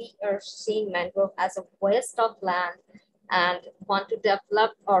why we are seeing mangrove as a waste of land and want to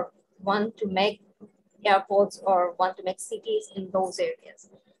develop or want to make airports or want to make cities in those areas.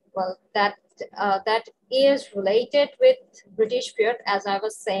 Well, that is related with British period, as I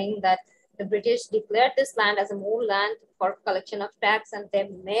was saying, that the British declared this land as a moor land for collection of tax, and they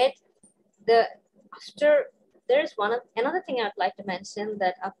made the, after, there's another thing I'd like to mention,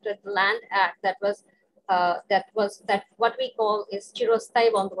 that after the Land Act that what we call is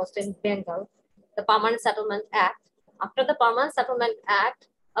Chirosthai Bandobast in Bengal, the Permanent Settlement Act. After the Permanent Settlement Act,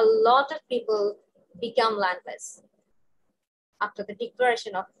 a lot of people become landless after the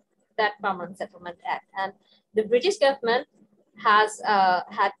declaration of that Permanent Settlement Act. And the British government has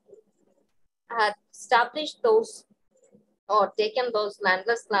had established those, or taken those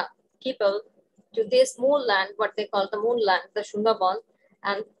landless people to this moorland, what they call the moorland, the Sunderbans,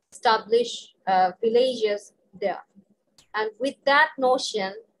 and establish villages there. And with that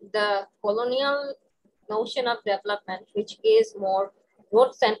notion, the colonial notion of development, which is more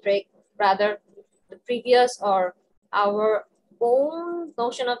road-centric, rather the previous or our own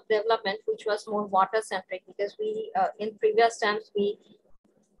notion of development, which was more water-centric, because we, in previous times, we,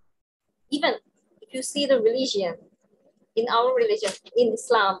 even if you see the religion, in our religion, in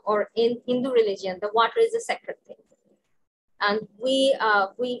Islam or in Hindu religion, the water is a sacred thing. And we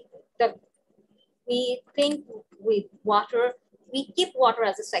think with water, we keep water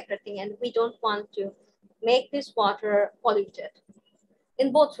as a sacred thing, and we don't want to make this water polluted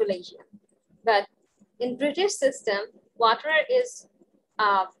in both religion. But in British system, water is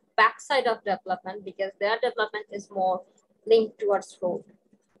a backside of development, because their development is more linked towards road.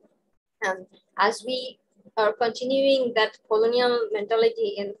 And as we are continuing that colonial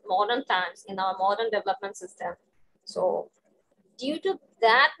mentality in modern times, in our modern development system, so due to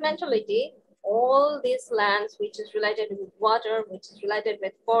that mentality, all these lands which is related with water, which is related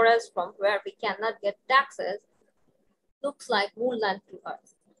with forests from where we cannot get taxes, looks like moorland to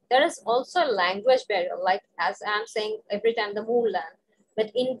us. There is also a language barrier, like as I'm saying every time, the moorland. But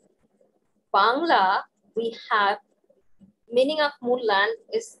in Bangla, we have meaning of moorland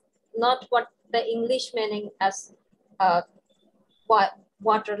is not what the English meaning as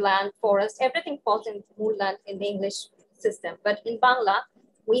waterland, forest, everything falls in moorland in the English system. But in Bangla,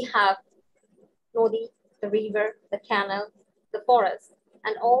 we have Nodi, the river, the canal, the forest,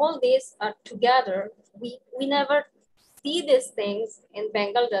 and all these are together. We never see these things in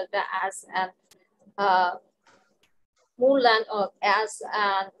Bengal Delta as a moorland or as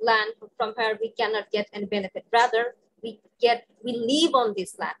a land from where we cannot get any benefit. Rather, we live on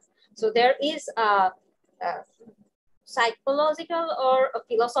these lands. So there is a psychological or a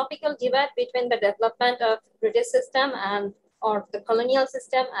philosophical debate between the development of British system and or the colonial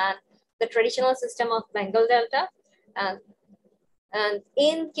system and the traditional system of Bengal Delta. And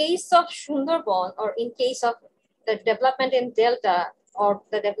in case of Sundarban, or in case of the development in Delta or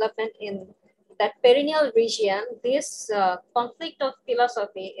the development in that perennial region, this conflict of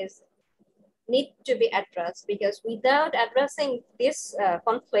philosophy need to be addressed, because without addressing this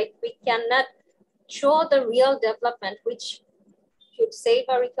conflict, we cannot show the real development which should save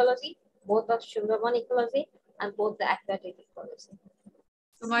our ecology, both of Sundarban ecology and both the aquatic ecology.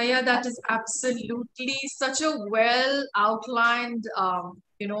 So Maya, that is absolutely such a well outlined,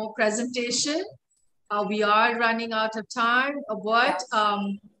 presentation. We are running out of time, but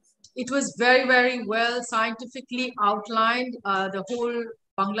it was very, very well scientifically outlined, the whole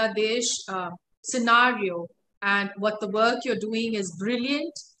Bangladesh scenario, and what the work you're doing is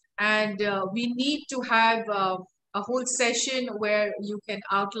brilliant. And we need to have a whole session where you can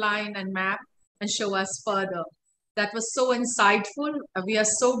outline and map and show us further. That was so insightful. We are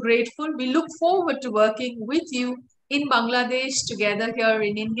so grateful. We look forward to working with you in Bangladesh, together here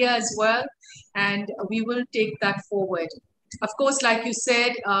in India as well. And we will take that forward. Of course, like you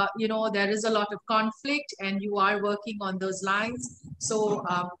said, there is a lot of conflict, and you are working on those lines. So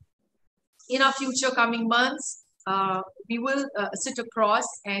in our future coming months, we will sit across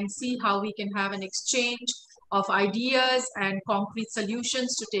and see how we can have an exchange of ideas and concrete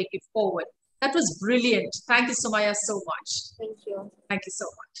solutions to take it forward. That was brilliant. Thank you, Sumaya, so much. Thank you. Thank you so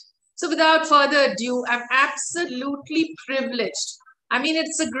much. So without further ado, I'm absolutely privileged. I mean,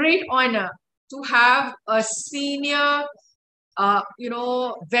 it's a great honor to have a senior,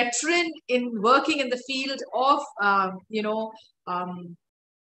 veteran in working in the field of,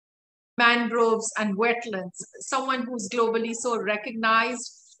 mangroves and wetlands. Someone who's globally so recognized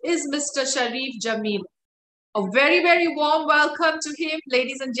is Mr. Sharif Jamil. A very, very warm welcome to him,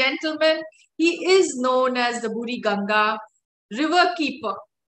 ladies and gentlemen. He is known as the Buri Ganga river keeper.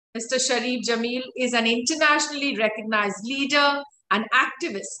 Mr. Sharif Jamil is an internationally recognized leader and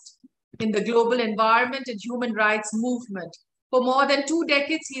activist in the global environment and human rights movement. For more than 2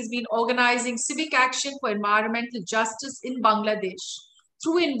 decades, he has been organizing civic action for environmental justice in Bangladesh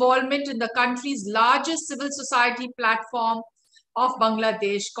through involvement in the country's largest civil society platform of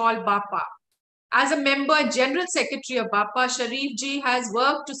Bangladesh called BAPA. As a member and General Secretary of BAPA, Sharif Ji has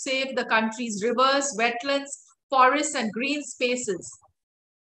worked to save the country's rivers, wetlands, forests, and green spaces.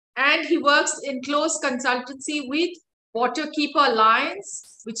 And he works in close consultancy with Waterkeeper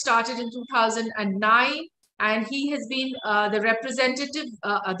Alliance, which started in 2009. And he has been the representative,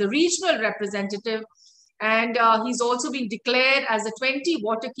 the regional representative. And he's also been declared as the 20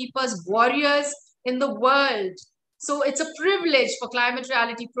 Waterkeepers Warriors in the world. So it's a privilege for Climate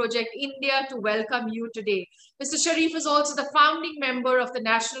Reality Project India to welcome you today. Mr. Sharif is also the founding member of the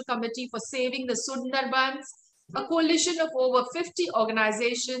National Committee for Saving the Sunderbans, a coalition of over 50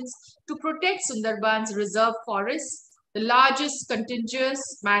 organizations to protect Sunderbans reserve forests, the largest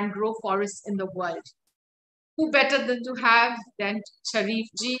contiguous mangrove forests in the world. Who better than Sharif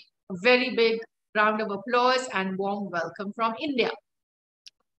Ji? A very big round of applause and warm welcome from India.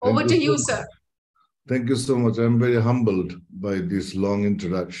 Over to you, sir. Thank you so much. I'm very humbled by this long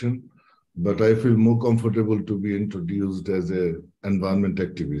introduction, but I feel more comfortable to be introduced as an environment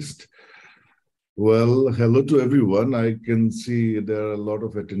activist. Well, hello to everyone. I can see there are a lot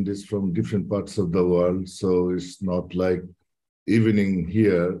of attendees from different parts of the world, so it's not like evening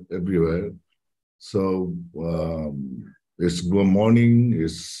here everywhere. So it's good morning,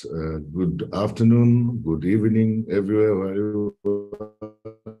 it's good afternoon, good evening everywhere where you are.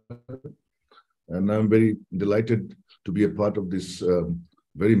 And I'm very delighted to be a part of this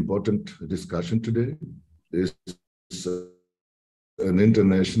very important discussion today. It's an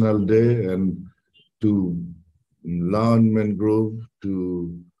international day, and to learn mangrove,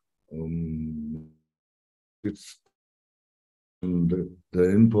 to it's the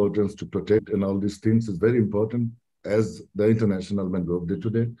importance to protect and all these things is very important as the International Mangrove Day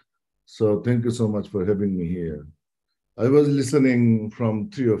today. So thank you so much for having me here. I was listening from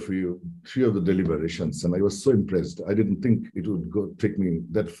three of the deliberations, and I was so impressed. I didn't think it would take me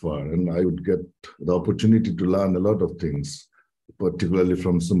that far, and I would get the opportunity to learn a lot of things, particularly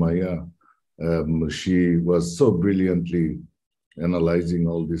from Sumaya. She was so brilliantly analyzing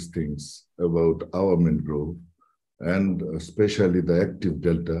all these things about our mangrove, and especially the active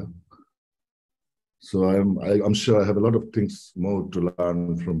delta. So I'm sure I have a lot of things more to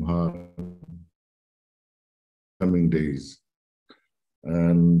learn from her coming days.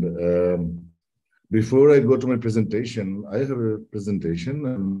 And before I go to my presentation, I have a presentation,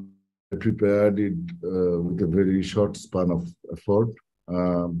 and I prepared it with a very short span of effort,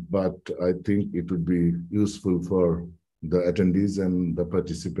 but I think it would be useful for the attendees and the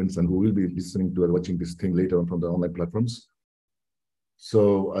participants and who will be listening to or watching this thing later on from the online platforms.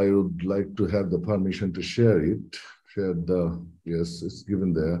 So I would like to have the permission to share it. Yes, it's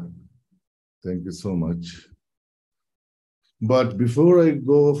given there. Thank you so much. But before I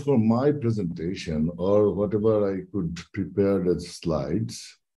go for my presentation or whatever I could prepare as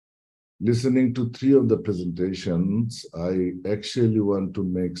slides, listening to three of the presentations, I actually want to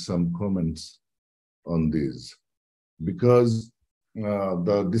make some comments on these because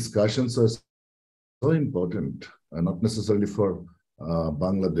the discussions are so important, not necessarily for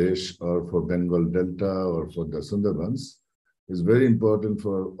Bangladesh or for Bengal Delta or for the Sunderbans. It's very important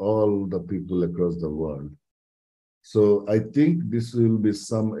for all the people across the world. So I think this will be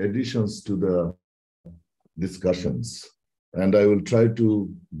some additions to the discussions, and I will try to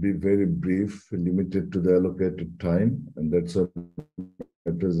be very brief, limited to the allocated time, and that's why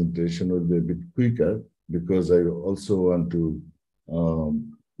my presentation will be a bit quicker because I also want to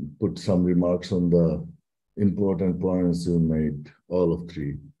put some remarks on the important points you made, all of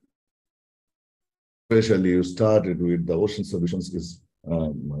three. Especially you started with the ocean solutions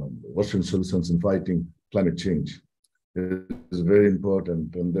in fighting climate change. It is very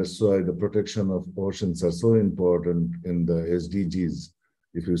important, and that's why the protection of oceans are so important in the SDGs.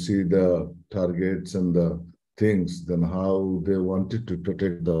 If you see the targets and the things than how they wanted to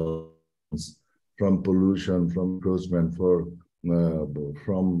protect the from pollution, from encroachment,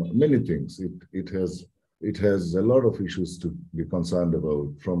 from many things. It has a lot of issues to be concerned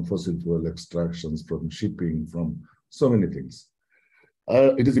about, from fossil fuel extractions, from shipping, from so many things.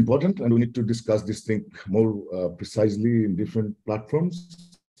 It is important, and we need to discuss this thing more precisely in different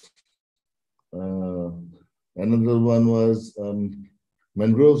platforms. Another one was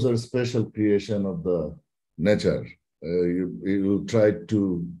mangroves are a special creation of the nature. You tried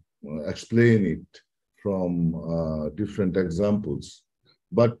to explain it from different examples.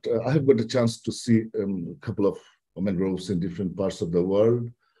 But I have got a chance to see a couple of mangroves in different parts of the world.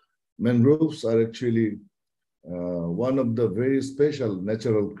 Mangroves are actually one of the very special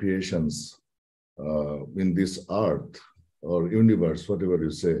natural creations in this earth or universe, whatever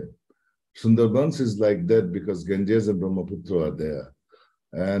you say. Sunderbans is like that because Ganges and Brahmaputra are there.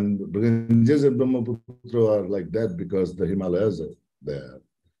 And Ganges and Brahmaputra are like that because the Himalayas are there.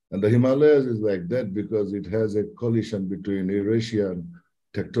 And the Himalayas is like that because it has a collision between Eurasian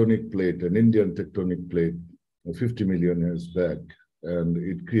tectonic plate and Indian tectonic plate 50 million years back. And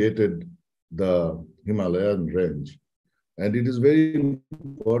it created the Himalayan range. And it is very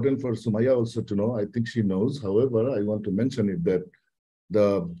important for Sumaya also to know, I think she knows, however, I want to mention it that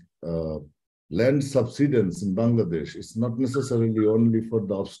the land subsidence in Bangladesh is not necessarily only for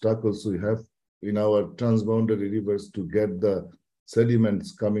the obstacles we have in our transboundary rivers to get the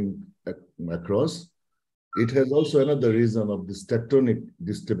sediments coming across. It has also another reason of this tectonic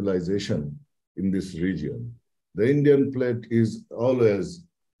destabilization in this region. The Indian plate is always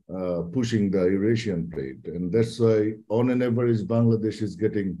pushing the Eurasian plate, and that's why on an average Bangladesh is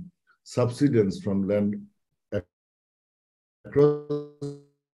getting subsidence from land across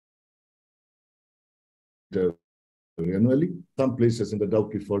annually. Some places in the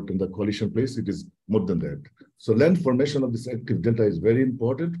Dauki fault and the collision place, it is more than that. So land formation of this active delta is very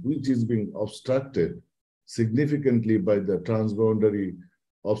important, which is being obstructed significantly by the transboundary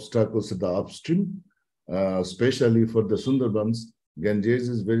obstacles at the upstream, especially for the Sunderbans. Ganges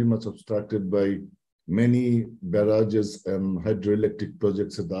is very much obstructed by many barrages and hydroelectric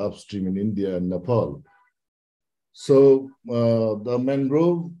projects at the upstream in India and Nepal. So the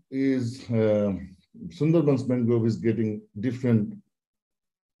mangrove is, Sunderbans mangrove is getting different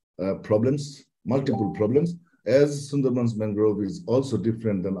problems, multiple problems, as Sunderbans mangrove is also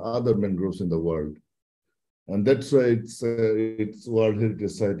different than other mangroves in the world. And that's why it's World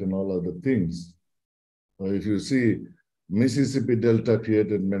Heritage Site and all other things. If you see, Mississippi Delta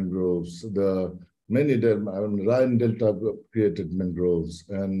created mangroves, the many Rhine Delta created mangroves,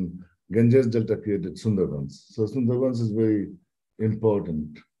 and Ganges Delta created Sunderbans. So Sunderbans is very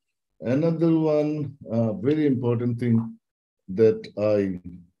important. Another one, very important thing that I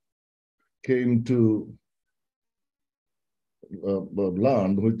came to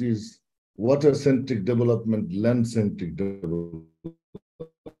learn, which is water-centric development, land-centric development.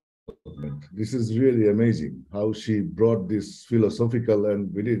 This is really amazing how she brought this philosophical and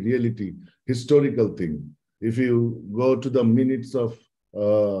very reality, historical thing. If you go to the minutes of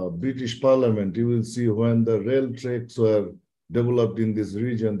British Parliament, you will see when the rail tracks were developed in this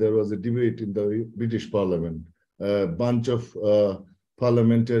region, there was a debate in the British Parliament. A bunch of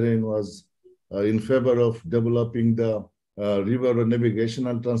parliamentarians was in favor of developing the river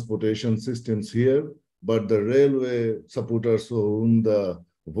navigational transportation systems here, but the railway supporters won the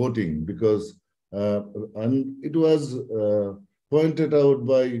voting because, and it was pointed out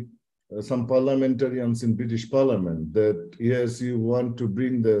by some parliamentarians in British Parliament that yes, you want to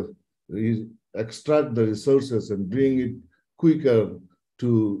bring extract the resources and bring it quicker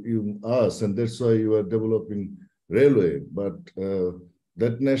to us, and that's why you are developing railway. But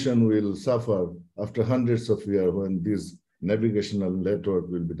that nation will suffer after hundreds of years when this navigational network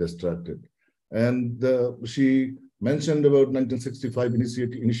will be distracted. And she mentioned about 1965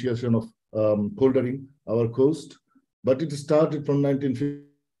 initiation of poldering our coast, but it started from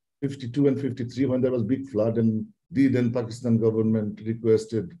 1952 and 53 when there was big flood, and the then Pakistan government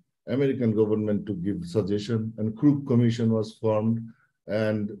requested American government to give suggestion, and Crook Commission was formed,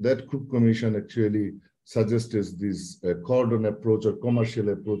 and that Crook Commission actually suggests this cordon approach or commercial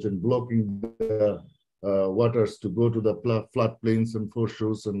approach in blocking the waters to go to the floodplains and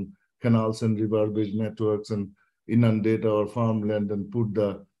foreshores and canals and river bridge networks and inundate our farmland and put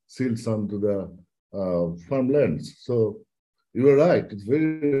the silts onto the farmlands. So you are right, it's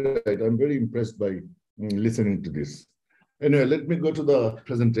very right. I'm very impressed by listening to this. Anyway, let me go to the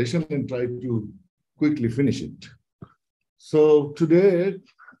presentation and try to quickly finish it. So today,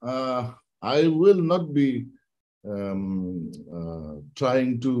 I will not be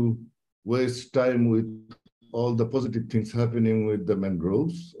trying to waste time with all the positive things happening with the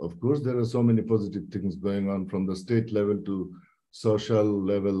mangroves. Of course, there are so many positive things going on from the state level to social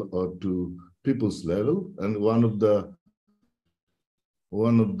level or to people's level. And one of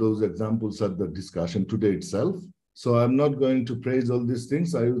those examples are the discussion today itself. So I'm not going to praise all these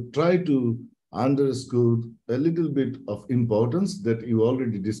things. I will try to underscore a little bit of importance that you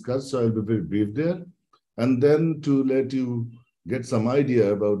already discussed. So I'll be very brief there. And then to let you get some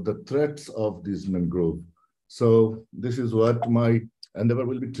idea about the threats of this mangrove. So this is what my endeavor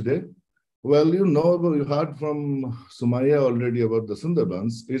will be today. Well, you heard from Sumaya already about the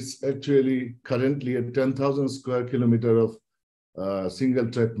Sunderbans. It's actually currently a 10,000 square kilometer of single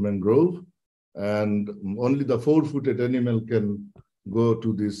tract mangrove, and only the 4-footed animal can go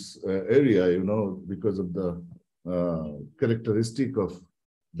to this area, because of the characteristic of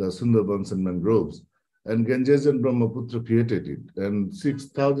the Sunderbans and mangroves. And Ganges and Brahmaputra created it, and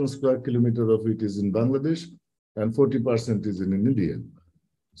 6,000 square kilometer of it is in Bangladesh, and 40% is in India.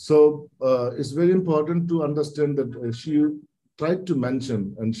 So it's very important to understand that she tried to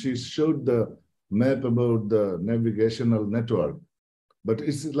mention, and she showed the map about the navigational network, but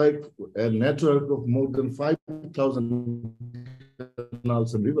it's like a network of more than 5,000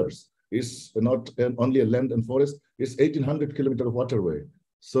 canals and rivers. It's not only a land and forest, it's 1,800 kilometers of waterway.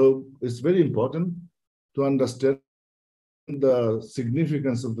 So it's very important to understand the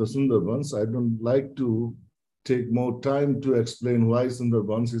significance of the Sunderbans. I don't like to take more time to explain why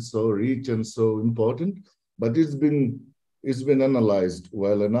Sunderbans is so rich and so important, but it's been analyzed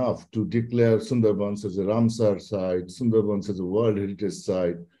well enough to declare Sunderbans as a Ramsar site, Sunderbans as a World Heritage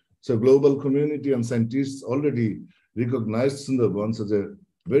Site. So global community and scientists already recognize Sunderbans as a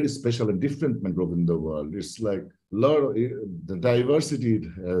very special and different mangrove in the world. It's like the diversity it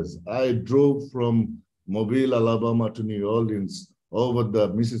has. I drove from Mobile, Alabama to New Orleans over the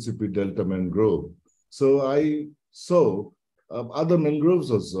Mississippi Delta mangrove. So I saw other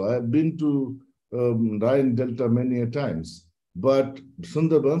mangroves also. I've been to Rhine Delta many a times, but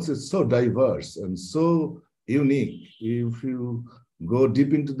Sunderbans is so diverse and so unique. If you go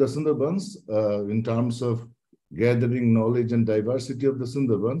deep into the Sunderbans, in terms of gathering knowledge and diversity of the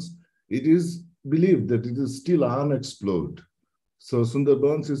Sunderbans, it is believed that it is still unexplored. So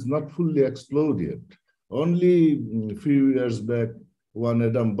Sunderbans is not fully explored yet. Only a few years back, one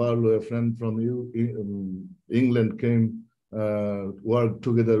Adam Barlow, a friend from England, came, worked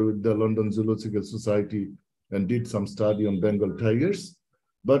together with the London Zoological Society and did some study on Bengal tigers.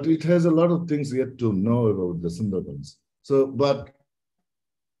 But it has a lot of things yet to know about the Sunderbans. So, but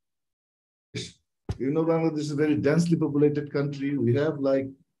Bangladesh is a very densely populated country. We have like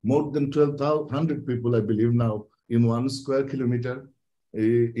more than 1,200 people, I believe now, in 1 square kilometer.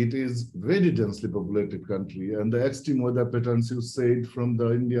 It is very densely populated country, and the extreme weather patterns you said from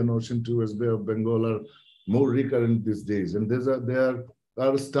the Indian Ocean to West Bay of Bengal are more recurrent these days. And there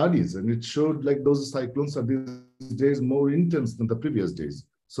are studies, and it showed like those cyclones are these days more intense than the previous days.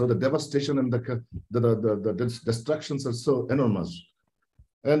 So the devastation and the destructions are so enormous.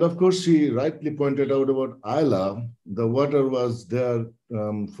 And of course, she rightly pointed out about Isla. The water was there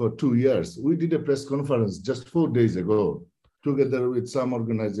for 2 years. We did a press conference just 4 days ago, together with some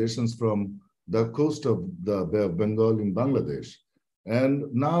organizations from the coast of the Bay of Bengal in Bangladesh.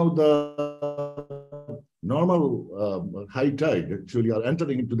 And now the normal high tide actually are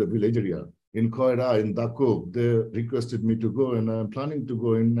entering into the village area in Koira, in Dakop. They requested me to go, and I'm planning to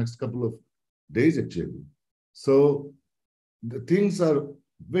go in next couple of days actually. So the things are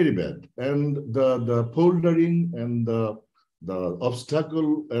very bad. And the poldering and the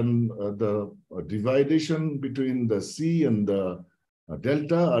obstacle and the dividation between the sea and the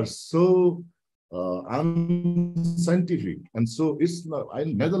delta are so unscientific. And so it's now,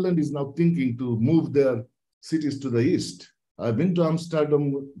 Netherlands is now thinking to move their cities to the east. I've been to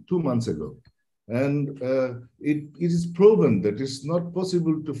Amsterdam 2 months ago, and it is proven that it's not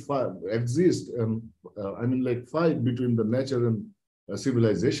possible to exist and fight between the nature and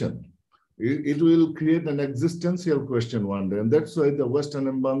civilization. It will create an existential question one day, and that's why the Western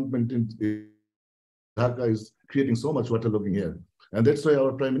embankment in Dhaka is creating so much waterlogging here. And that's why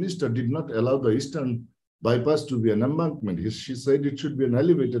our Prime Minister did not allow the Eastern bypass to be an embankment. She said it should be an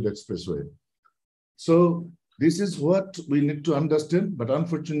elevated expressway. So this is what we need to understand. But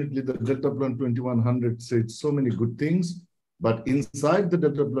unfortunately, the Delta Plan 2100 said so many good things. But inside the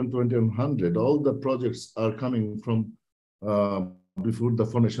Delta Plan 2100, all the projects are coming from before the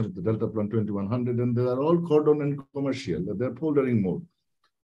formation of the Delta Plan 2100, and they are all cordon and commercial. They're poldering more.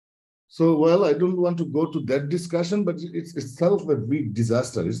 So, well, I don't want to go to that discussion, but it's itself a big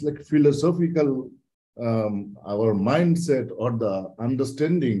disaster. It's like philosophical, our mindset or the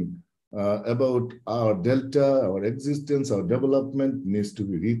understanding about our delta, our existence, our development needs to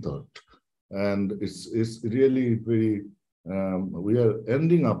be rethought. And it's really very, we are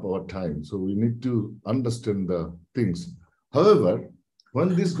ending up our time, so we need to understand the things. However,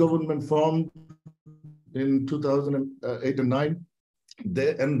 when this government formed in 2008 and 9,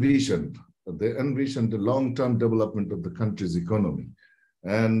 they envisioned the long-term development of the country's economy.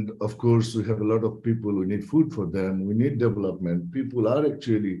 And of course, we have a lot of people, we need food for them, we need development. People are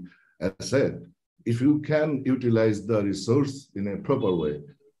actually, as I said, if you can utilize the resource in a proper way.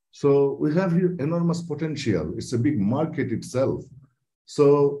 So we have here enormous potential. It's a big market itself.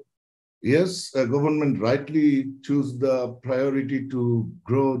 So yes, government rightly choose the priority to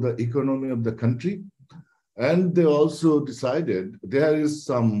grow the economy of the country. And they also decided there is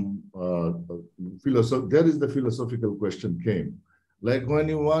some there is the philosophical question came. Like when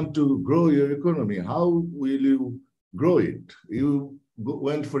you want to grow your economy, how will you grow it? You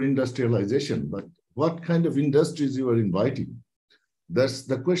went for industrialization, but what kind of industries you are inviting? That's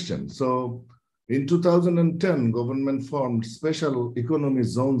the question. So in 2010, government formed Special Economic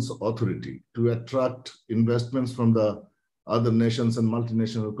Zones Authority to attract investments from the other nations and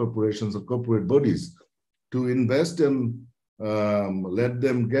multinational corporations or corporate bodies to invest and let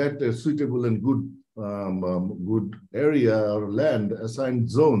them get a suitable and good area or land assigned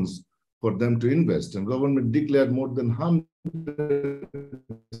zones for them to invest. And government declared more than 100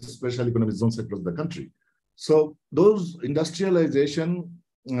 special economic zones across the country. So those industrialization,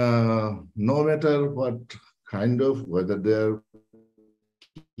 no matter what kind of, whether they're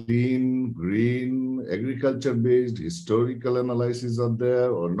clean, green, agriculture-based, historical analysis are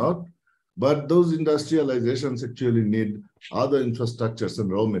there or not, but those industrializations actually need other infrastructures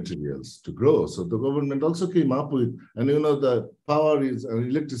and raw materials to grow. So the government also came up with, and you know, the power is,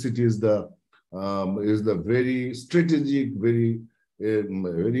 electricity is the very strategic, very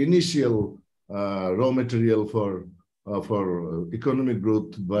initial raw material for economic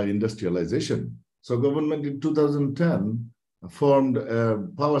growth by industrialization. So government in 2010 formed a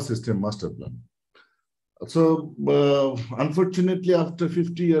power system master plan. So unfortunately, after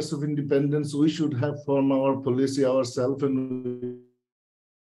 50 years of independence, we should have formed our policy ourselves and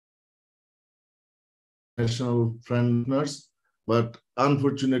national friendness. But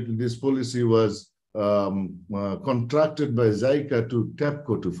unfortunately, this policy was contracted by JICA to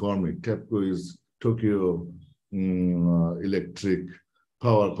TEPCO to form it. TEPCO is Tokyo Electric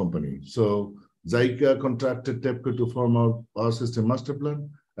Power Company. So JICA contracted TEPCO to form our power system master plan.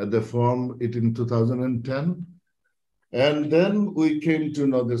 They formed it in 2010. And then we came to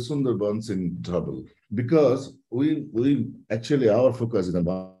know the Sunderbans in trouble because we actually, our focus is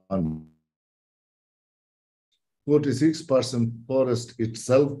on 46% forest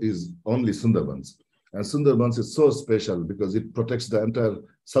itself is only Sunderbans. And Sunderbans is so special because it protects the entire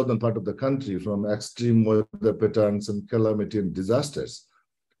southern part of the country from extreme weather patterns and calamity and disasters.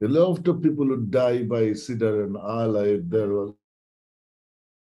 A lot of people would die by cedar and allied. There was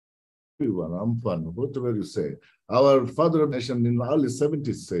Amphan, whatever you say. Our father nation in the early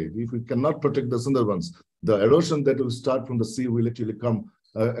 70s said, if we cannot protect the Sunderbans, the erosion that will start from the sea will actually come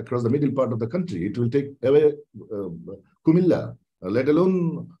across the middle part of the country. It will take away Kumilla, let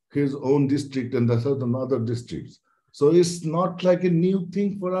alone his own district and the certain other districts. So it's not like a new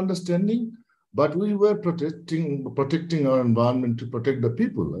thing for understanding, but we were protecting our environment to protect the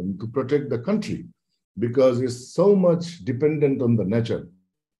people and to protect the country because it's so much dependent on the nature.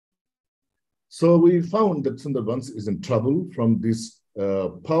 So we found that Sunderbans is in trouble from this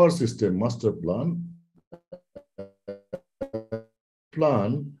power system master plan.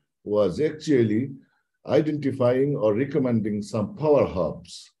 Plan was actually identifying or recommending some power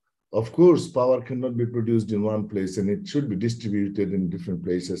hubs. Of course, power cannot be produced in one place and it should be distributed in different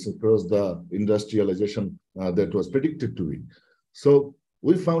places across the industrialization that was predicted to be. So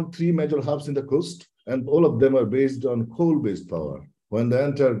we found 3 major hubs in the coast and all of them are based on coal-based power. When the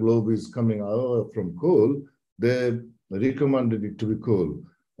entire globe is coming out from coal, they recommended it to be coal.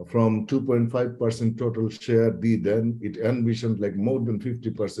 From 2.5% total share B, then it envisioned like more than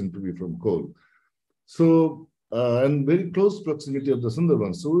 50% to be from coal. So, and very close proximity of the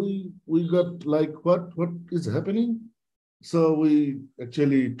Sunderbans. So we got like, what is happening? So we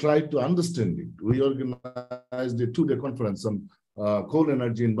actually tried to understand it. We organized a 2-day conference on coal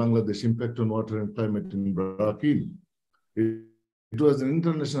energy in Bangladesh, impact on water and climate in Brazil. It was an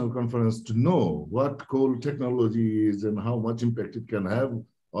international conference to know what coal technology is and how much impact it can have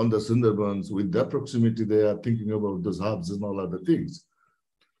on the Sunderbans. With the proximity, they are thinking about those hubs and all other things.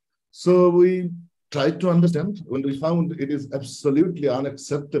 So we tried to understand when we found it is absolutely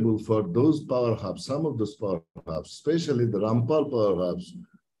unacceptable for those power hubs, some of those power hubs, especially the Rampal power hubs,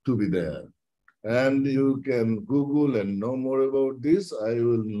 to be there. And you can Google and know more about this. I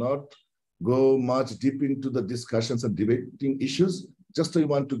will not go much deep into the discussions and debating issues. Just I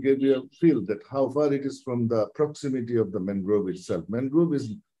want to give you a feel that how far it is from the proximity of the mangrove itself. Mangrove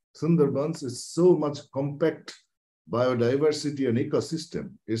is, Sunderbans is so much compact biodiversity and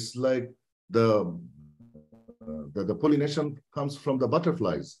ecosystem. It's like the pollination comes from the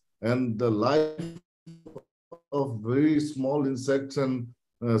butterflies, and the life of very small insects and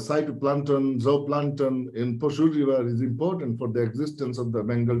phytoplankton, zooplankton in Poshu River is important for the existence of the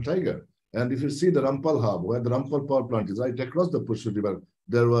Bengal tiger. And if you see the Rampal Hub, where the Rampal power plant is right across the Poshu River,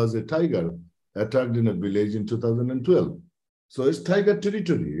 there was a tiger attacked in a village in 2012. So it's tiger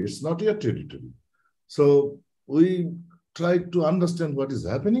territory, it's not your territory. So we tried to understand what is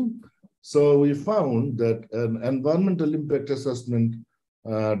happening. So we found that an environmental impact assessment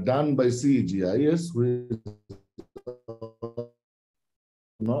done by CGIS,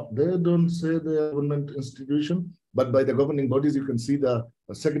 they don't say the government institution, but by the governing bodies. You can see the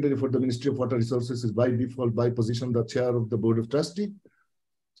Secretary for the Ministry of Water Resources is by default, by position, the chair of the Board of Trustees.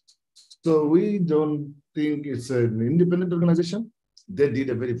 So we don't think it's an independent organization. They did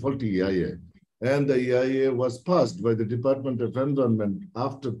a very faulty EIA. And the EIA was passed by the Department of Environment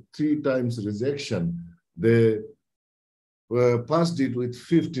after 3 times rejection. They passed it with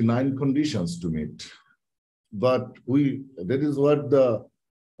 59 conditions to meet. But that is what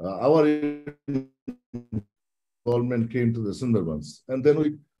our involvement came to the Sunderbans. And then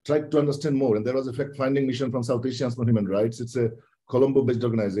we tried to understand more. And there was a fact-finding mission from South Asians for Human Rights. It's a Colombo-based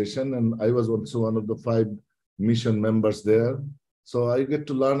organization. And I was also one of the 5 mission members there. So I get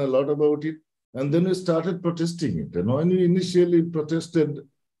to learn a lot about it. And then we started protesting it. And when we initially protested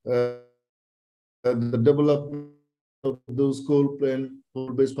the development of those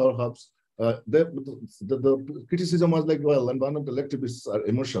coal-based power hubs, the criticism was like, well, environmental activists are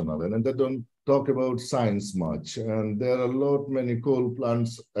emotional and they don't talk about science much. And there are many coal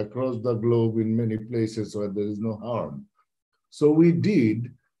plants across the globe in many places where there is no harm. So we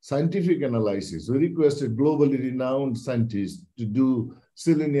did scientific analysis. We requested globally renowned scientists to do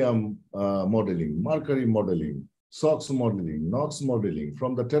selenium modeling, mercury modeling, SOx modeling, NOx modeling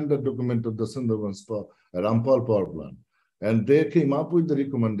from the tender document of the Sunderbans Rampal power plant. And they came up with the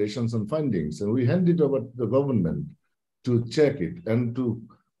recommendations and findings, and we handed over to the government to check it and to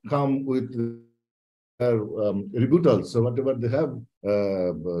come with rebuttals. So whatever they have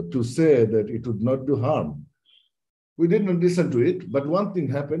to say that it would not do harm. We didn't listen to it, but one thing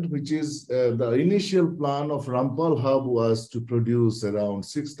happened, which is the initial plan of Rampal Hub was to produce around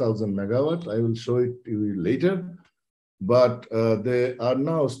 6,000 megawatt. I will show it to you later, but they are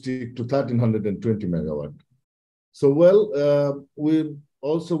now stick to 1,320 megawatt. So, well, we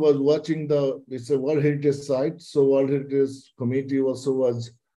also was watching it's a World Heritage site. So World Heritage Committee also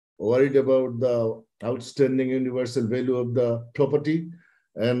was worried about the outstanding universal value of the property.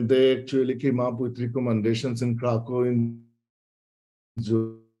 And they actually came up with recommendations in Krakow in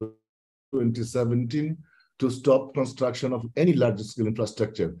 2017 to stop construction of any large-scale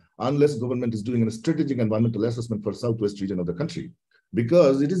infrastructure unless government is doing a strategic environmental assessment for southwest region of the country.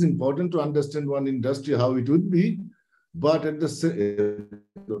 Because it is important to understand one industry, how it would be, but at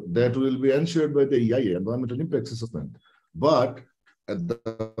that will be ensured by the EIA, environmental impact assessment. But at the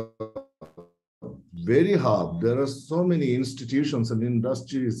very hard, there are so many institutions and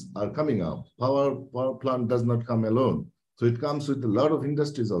industries are coming up. Power plant does not come alone. So it comes with a lot of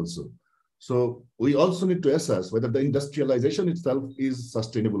industries also. So we also need to assess whether the industrialization itself is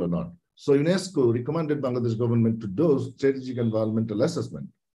sustainable or not. So UNESCO recommended Bangladesh government to do strategic environmental assessment.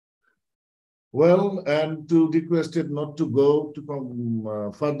 Well, and to requested not to go to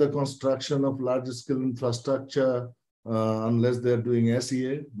further construction of large-scale infrastructure unless they're doing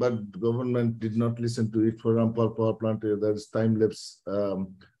SEA, but government did not listen to it. For Rampal power plant, there's time-lapse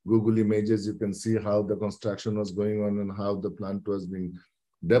Google images. You can see how the construction was going on and how the plant was being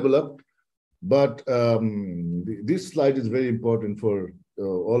developed. But this slide is very important for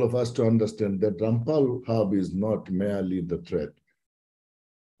all of us to understand that Rampal hub is not merely the threat.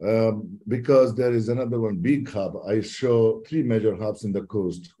 Because there is another one, big hub. I show 3 major hubs in the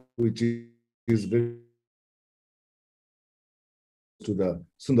coast, which is very to the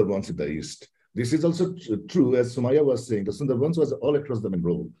Sunderbans in the east. This is also true, as Sumaya was saying, the Sunderbans was all across the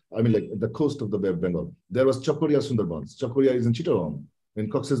Mangrove. I mean, like the coast of the Bay of Bengal. There was Chakoria Sunderbans. Chakoria is in Chittagong, in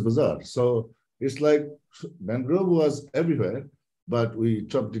Cox's Bazar. So it's like Mangrove was everywhere, but we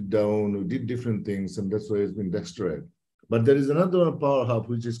chopped it down, we did different things, and that's why it's been destroyed. But there is another power hub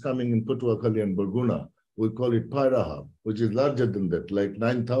which is coming in Patuakhali and Burguna. We call it Pyra hub, which is larger than that, like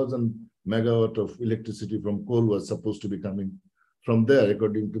 9,000 megawatt of electricity from coal was supposed to be coming from there,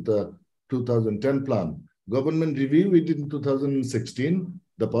 according to the 2010 plan. Government review it in 2016,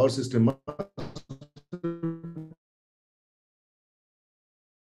 the power system.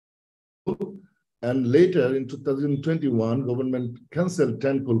 And later in 2021, government canceled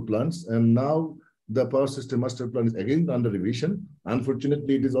 10 coal plants, and now the power system master plan is again under revision.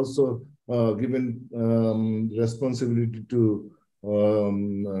 Unfortunately, it is also given responsibility to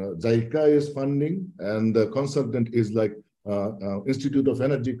JICA is funding, and the consultant is like Institute of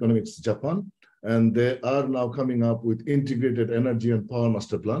Energy Economics, Japan, and they are now coming up with integrated energy and power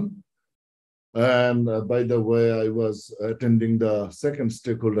master plan. And by the way, I was attending the second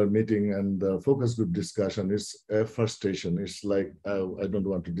stakeholder meeting and the focus group discussion. It's a frustration. It's like, I don't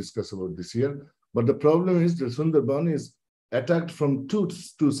want to discuss about this here, but the problem is the Sunderban is attacked from two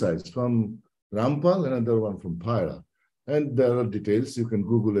sides, from Rampal and another one from Paira. And there are details you can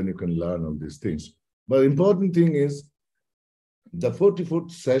Google and you can learn all these things. But the important thing is the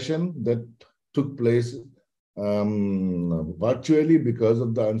 44th session that took place virtually because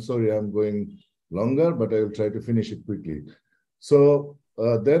of the, I'm sorry, I'm going longer, but I will try to finish it quickly. So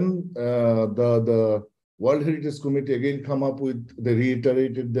then the World Heritage Committee again come up with, they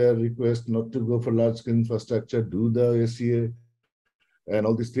reiterated their request not to go for large-scale infrastructure, do the SEA and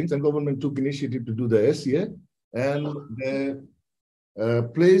all these things. And government took initiative to do the SEA, and they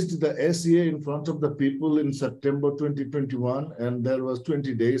placed the SEA in front of the people in September 2021, and there was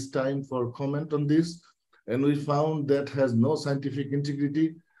 20 days time for comment on this. And we found that has no scientific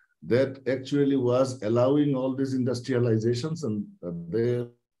integrity, that actually was allowing all these industrializations, and they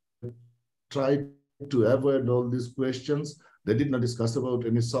tried to avoid all these questions. They did not discuss about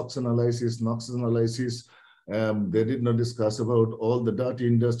any SOx analysis, NOx analysis. They did not discuss about all the dirty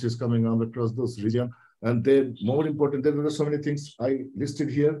industries coming out across those regions. And then, more important, there are so many things I listed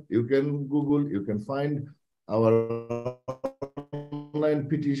here. You can Google, you can find our online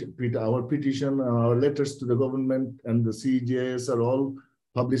petition, our letters to the government and the CJS are all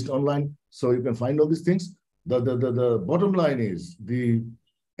published online. So you can find all these things. The bottom line is the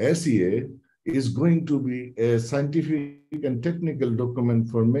SEA is going to be a scientific and technical document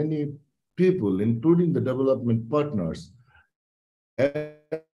for many people, including the development partners, a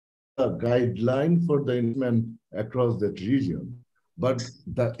guideline for the investment across that region. But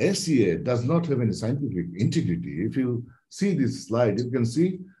the SEA does not have any scientific integrity. If you see this slide, you can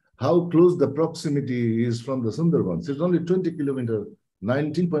see how close the proximity is from the Sunderbans. It's only 20 kilometers,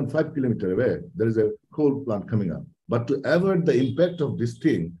 19.5 kilometers away. There is a coal plant coming up. But to avoid the impact of this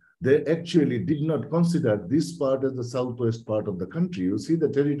thing, they actually did not consider this part as the southwest part of the country. You see the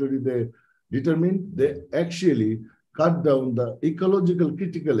territory they determined, they actually cut down the ecological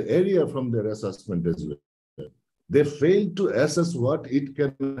critical area from their assessment as well. They failed to assess what it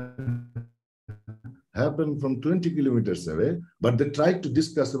can happen from 20 kilometers away, but they tried to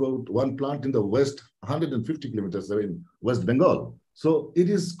discuss about one plant in the west, 150 kilometers away in West Bengal. So it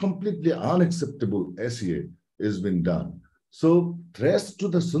is completely unacceptable SEA has been done. So threats to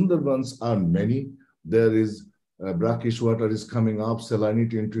the Sunderbans are many. There is brackish water is coming up,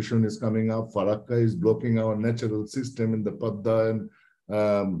 salinity intrusion is coming up, Farakka is blocking our natural system in the Padda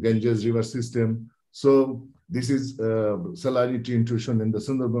and Ganges river system. So this is salinity intrusion in the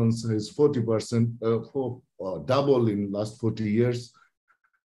Sunderbans is 40%, double in last 40 years.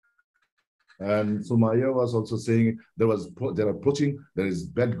 And Sumaya was also saying there are poaching, there is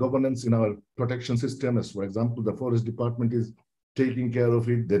bad governance in our protection system. As for example, the forest department is taking care of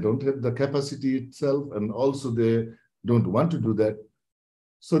it. They don't have the capacity itself, and also they don't want to do that.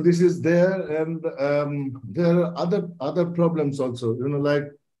 So this is there, and there are other problems also. You know,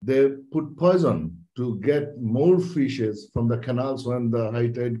 like they put poison to get more fishes from the canals when the high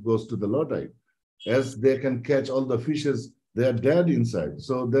tide goes to the low tide. As they can catch all the fishes, they are dead inside.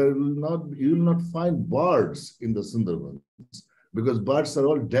 So you will not find birds in the Sunderbans because birds are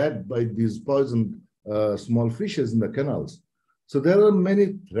all dead by these poisoned small fishes in the canals. So there are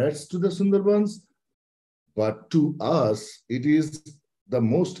many threats to the Sunderbans, but to us, it is the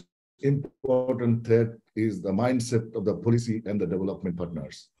most important threat is the mindset of the policy and the development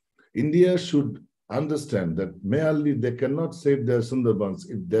partners. India should understand that merely they cannot save their Sunderbans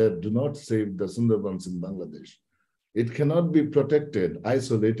if they do not save the Sunderbans in Bangladesh. It cannot be protected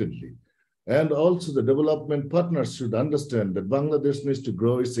isolatedly. And also the development partners should understand that Bangladesh needs to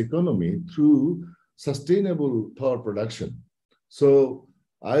grow its economy through sustainable power production. So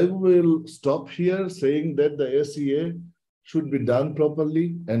I will stop here saying that the SEA should be done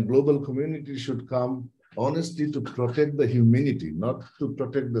properly and global community should come honestly to protect the humanity, not to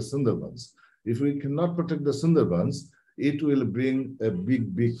protect the Sunderbans. If we cannot protect the Sunderbans, it will bring a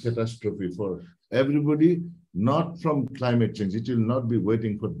big catastrophe for everybody, not from climate change. It will not be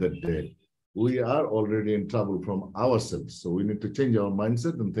waiting for that day. We are already in trouble from ourselves. So we need to change our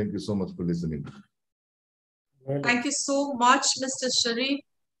mindset. And thank you so much for listening. Thank you so much, Mr. Sharif.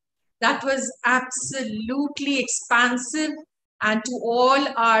 That was absolutely expansive. And to all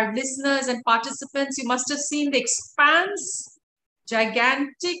our listeners and participants, you must have seen the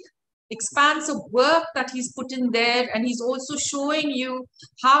gigantic expanse of work that he's put in there. And he's also showing you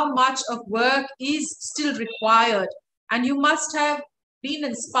how much of work is still required. And you must have been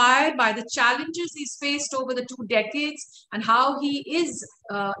inspired by the challenges he's faced over the 2 decades and how he is,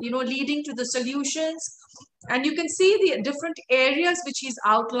 leading to the solutions. And you can see the different areas which he's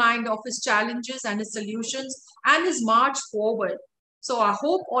outlined of his challenges and his solutions and his march forward. So I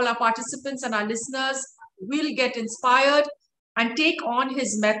hope all our participants and our listeners will get inspired and take on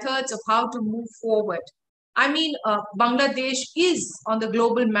his methods of how to move forward. I mean, Bangladesh is on the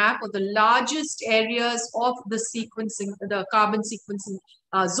global map of the largest areas of the sequencing, the carbon sequencing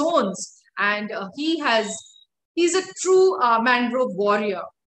zones. And he's a true mangrove warrior.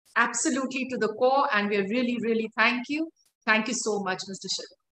 Absolutely to the core, and we really, really thank you. Thank you so much, Mr.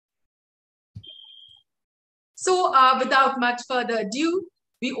 Sharif. So without much further ado,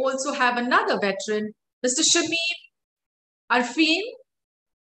 we also have another veteran, Mr. Shamim Arfin.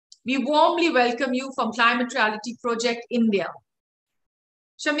 We warmly welcome you from Climate Reality Project India.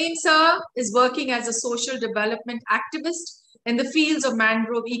 Shamim sir is working as a social development activist in the fields of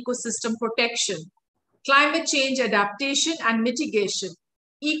mangrove ecosystem protection, climate change adaptation and mitigation,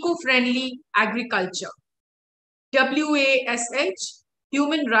 eco-friendly agriculture, WASH,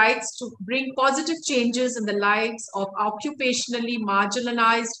 human rights to bring positive changes in the lives of occupationally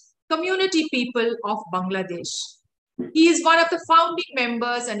marginalized community people of Bangladesh. He is one of the founding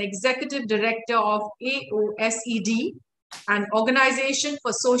members and executive director of AOSED, an organization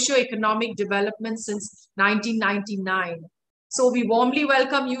for socio-economic development since 1999. So we warmly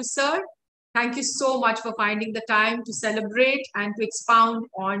welcome you, sir. Thank you so much for finding the time to celebrate and to expound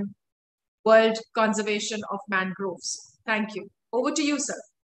on world conservation of mangroves. Thank you. Over to you, sir.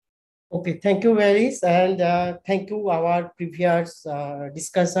 Okay, thank you, Maris, and thank you, our previous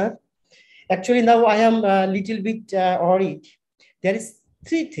discussor. Actually, now I am a little bit worried. There is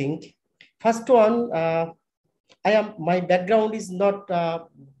 3 things. First one, my background is not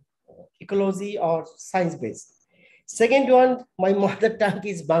ecology or science-based. Second one, my mother tongue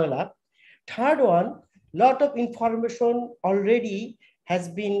is Bangla. Third one, lot of information already has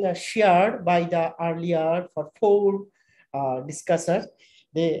been shared by the earlier for 4 discussers.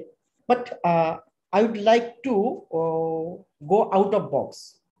 But I would like to go out of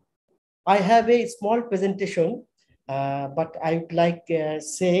box. I have a small presentation, but I would like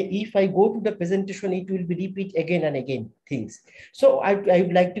say if I go to the presentation, it will be repeat again and again things. So I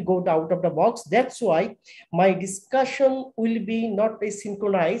would like to go out of the box. That's why my discussion will be not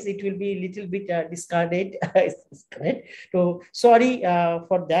synchronized. It will be a little bit discarded. So sorry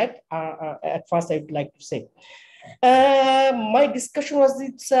for that. At first, I would like to say. My discussion was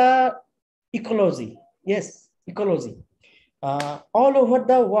it's ecology. Yes, ecology. All over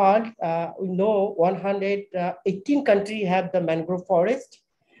the world, we know 118 countries have the mangrove forest,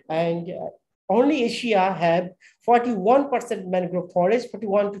 and only Asia have 41% mangrove forest,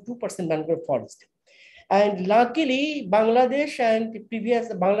 41 to 2% mangrove forest. And luckily, Bangladesh and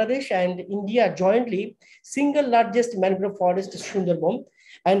India jointly, single largest mangrove forest is Sunderban.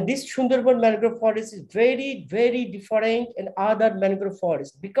 And this Sunderban mangrove forest is very, very different in other mangrove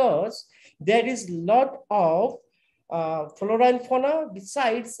forests because there is a lot of flora and fauna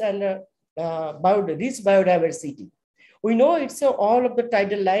besides and rich biodiversity. We know it's all of the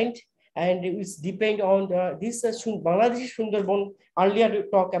tidal land and it's depend on this Bangladeshi Sunderban. Earlier we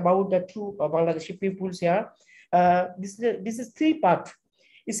talked about the 2 Bangladeshi peoples here. This is 3 parts.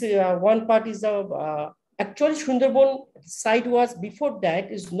 One part is actually Sunderban site was before that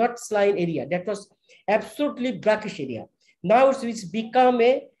is not saline area. That was absolutely brackish area. Now it's become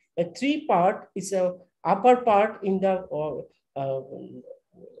a 3 part. It's a upper part in the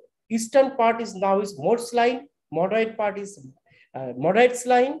eastern part is now is more saline, moderate part is moderate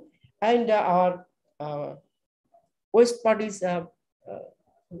saline, and our west part is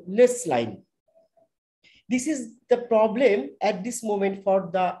less saline. This is the problem at this moment for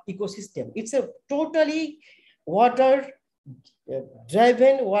the ecosystem. It's a totally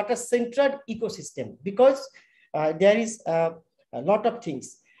water-driven, water-centered ecosystem because there is a lot of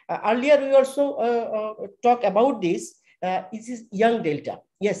things. Earlier, we also talked about this. It is young delta.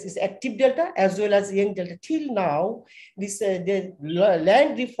 Yes, it's active delta as well as young delta. Till now, the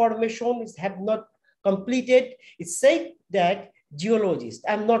land reformation have not completed. It's said that geologists.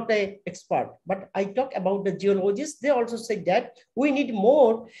 I'm not an expert, but I talk about the geologists. They also said that we need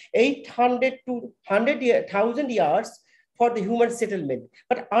more 800 to 100,000 years for the human settlement.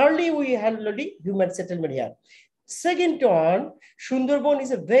 But early we had already human settlement here. Second one, Sundarban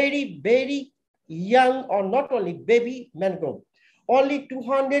is a very, very young or not only baby mangrove. Only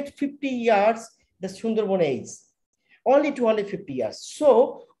 250 years the Sundarban age. Only 250 years.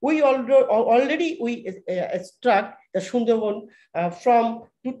 So we already struck the Sundarban from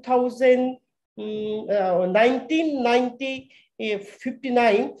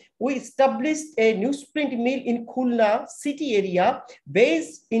 1959. We established a newsprint mill in Khulna city area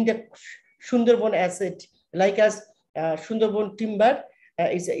based in the Sundarban asset, like as Sundarban timber,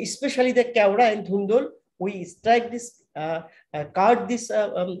 especially the Kaura and Dhundul. We strike this, cut this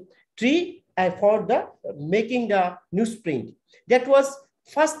tree for the making the newsprint. That was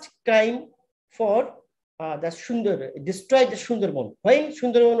first crime for destroy the Sundarban, when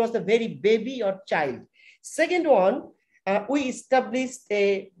Sundarban was a very baby or child. Second one, we established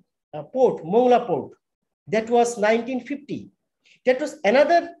a port, Mongla port. That was 1950. That was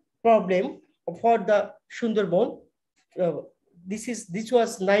another problem for the Sundarban. This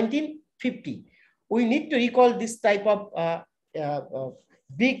was 1950. We need to recall this type of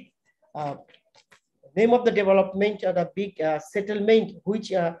big name of the development or the big settlement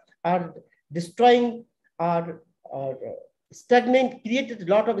which are destroying or stagnant, created a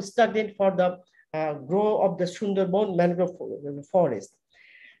lot of stagnant for the growth of the Sundarban mangrove forest.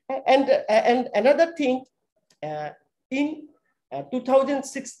 And another thing, in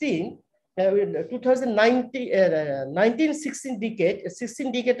 2016, 1916 decade,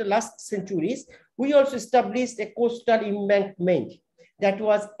 16 decade last centuries, we also established a coastal embankment. That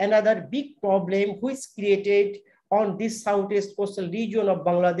was another big problem which created on this southeast coastal region of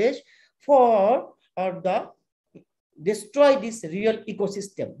Bangladesh for the destroy this real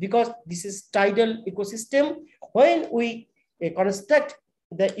ecosystem, because this is tidal ecosystem. When we construct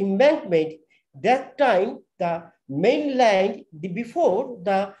the embankment, that time the mainland, before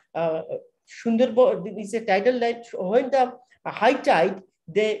the Sundarban is a tidal land, when the high tide,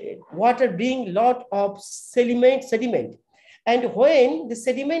 the water bring lot of sediment. And when the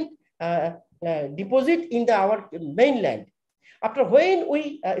sediment deposit in our mainland, after when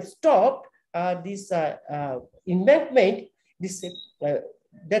we stop this embankment, this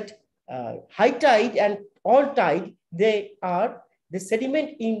that high tide and all tide, they are the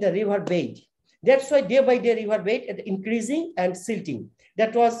sediment in the river bed. That's why day by day river bed is increasing and silting.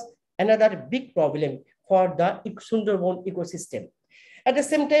 That was another big problem for the Sundarban ecosystem. At the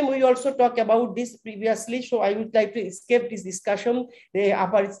same time, we also talked about this previously, so I would like to escape this discussion. The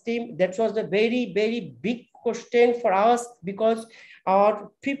upper stream, that was a very, very big question for us, because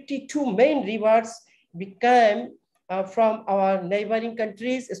our 52 main rivers became from our neighboring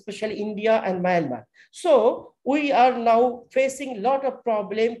countries, especially India and Myanmar. So we are now facing a lot of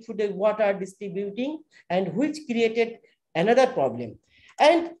problems to the water distributing, and which created another problem.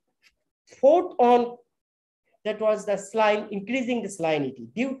 And fourth on, that was the increasing the salinity.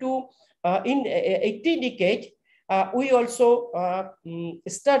 Due to in 18 decade, we also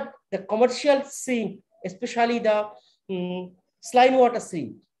start the commercial stream, especially the saline water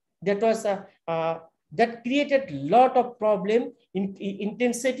stream. That was that created a lot of problem in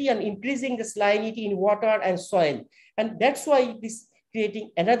intensity and increasing the salinity in water and soil. And that's why this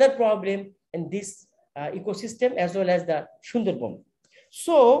creating another problem in this ecosystem as well as the Sundarban.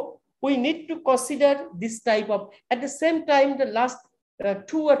 So we need to consider this type of, at the same time, the last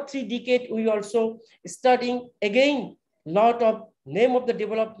 2 or 3 decades, we also starting again, lot of name of the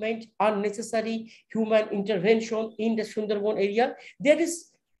development, unnecessary human intervention in the Sundarban area. There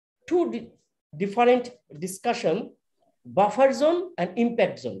is 2 different discussion, buffer zone and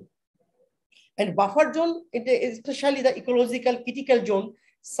impact zone. And buffer zone, especially the ecological critical zone,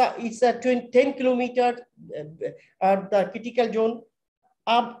 so it's a 10 kilometer the critical zone.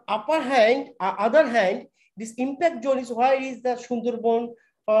 Other hand, this impact zone is where is the Sundarban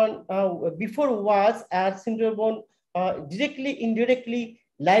before was as Sundarban directly, indirectly,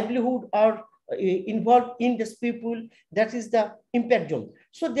 livelihood are involved in this people. That is the impact zone.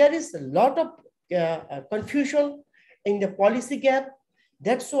 So there is a lot of confusion in the policy gap.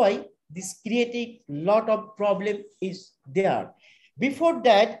 That's why this creating lot of problem is there. Before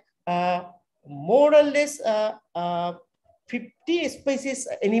that, more or less 50 species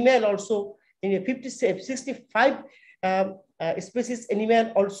animal also in a 65 species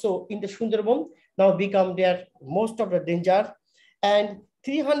animal also in the Sundarban now become there most of the danger, and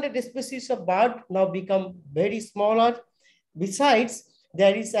 300 species of bird now become very smaller. Besides,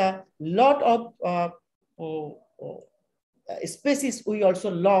 there is a lot of species we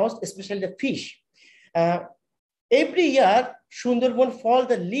also lost, especially the fish. Every year, Sundarban fall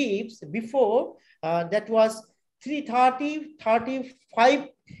the leaves before that was 35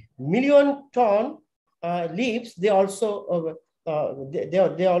 million ton leaves. They also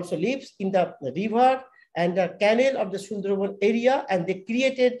they also lives in the river and the canal of the Sundarban area, and they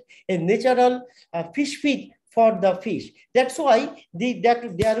created a natural fish feed for the fish. That's why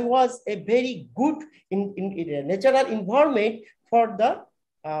there was a very good in natural environment for the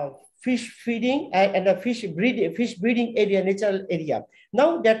fish feeding and the fish breeding area, natural area.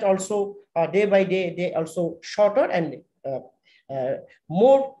 Now that also day by day, they also shorter and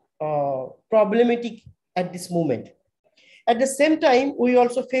more problematic at this moment. At the same time, we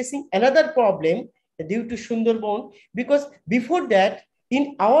also facing another problem due to Sundarban, because before that,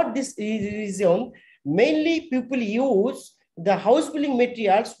 in this region, mainly people use the house building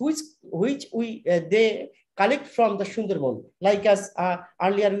materials which they collect from the Sundarban. Like as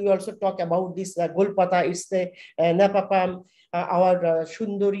earlier, we also talked about this Golpata, it's the Napapam, our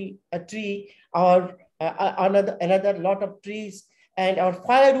Sundari tree, our another lot of trees, and our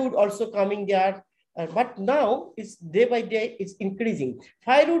firewood also coming there. But now it's day by day it's increasing.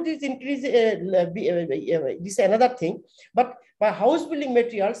 Firewood is increasing. This is another thing. But by house building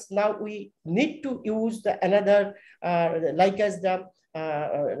materials, now we need to use the another like as the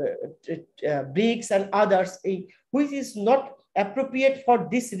bricks and others, which is not appropriate for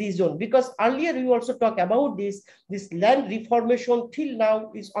this region, because earlier we also talked about this land reformation till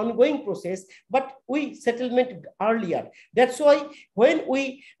now is ongoing process, but we settlement earlier. That's why when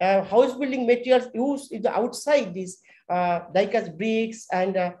we house building materials used in the outside this like as bricks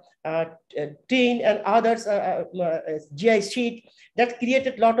and tin and others, GI sheet, that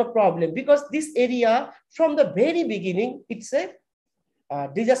created a lot of problem, because this area from the very beginning it's a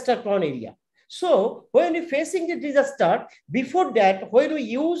disaster prone area. So when we're facing the disaster, before that, when we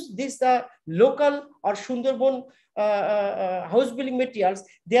use this local or Sundarban house building materials,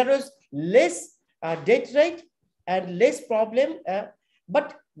 there was less death rate and less problem.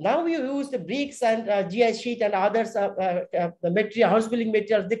 But now we use the bricks and GI sheet and others, the material, house building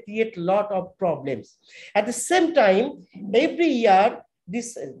materials, they create a lot of problems. At the same time, every year,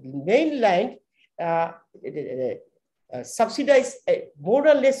 this mainland subsidize more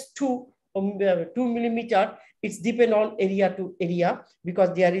or less 2 millimeter. It's depend on area to area,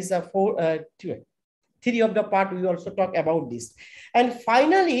 because there is a 3 of the part we also talk about this. And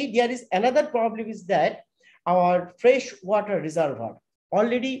finally, there is another problem is that our fresh water reservoir.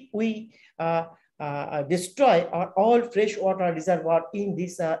 Already we destroy our all fresh water reservoir in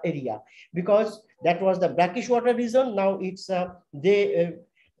this area, because that was the brackish water region. Now it's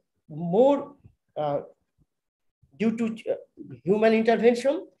more due to human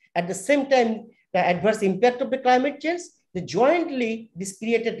intervention. At the same time, the adverse impact of the climate change, jointly this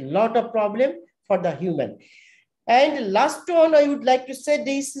created a lot of problem for the human. And last one, I would like to say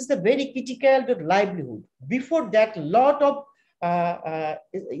this is the very critical to livelihood. Before that, lot of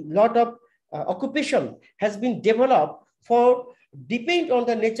occupation has been developed for depend on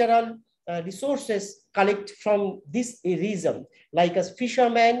the natural resources collect from this region, like as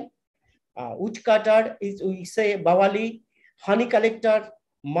fishermen, woodcutter, we say Bawali, honey collector,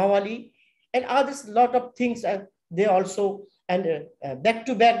 Mawali, and others. Lot of things they also, and back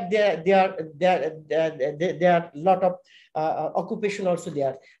to back there are lot of occupation also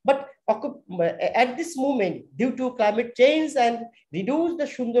there. But at this moment, due to climate change and reduce the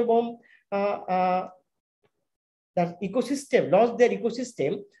Sundarban the ecosystem, lost their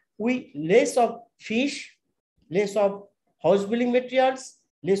ecosystem, we less of fish, less of house building materials,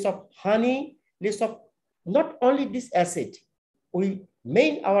 less of honey, less of not only this asset. We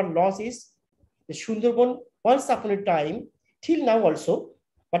main our loss is the Sundarban once upon a time, till now also,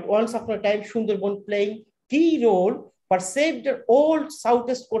 but once upon a time Sundarban playing key role for save the old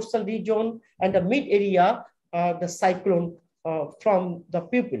southeast coastal region and the mid area, the cyclone from the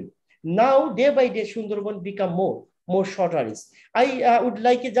people. Now day by day Sundarban become more shorter. I would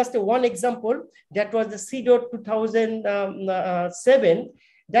like just one example. That was the CDOT 2007.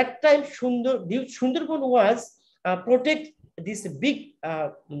 That time Sundarban was protect this big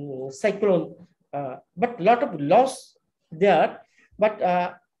cyclone, but lot of loss there. But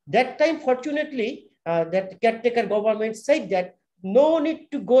that time, fortunately, that caretaker government said that no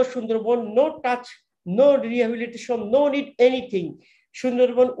need to go Sundarban, no touch, no rehabilitation, no need anything.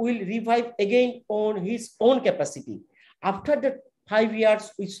 Sundarban will revive again on his own capacity. After the 5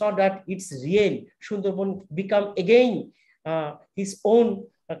 years, we saw that it's real. Sundarban become again his own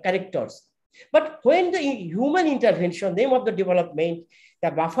characters. But when the human intervention, name of the development,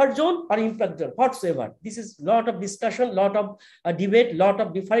 the buffer zone or impact zone, whatsoever, this is lot of discussion, lot of debate, lot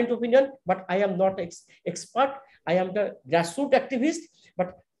of different opinion, but I am not expert. I am the grassroots activist,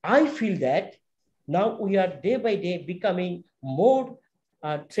 but I feel that now we are day by day becoming more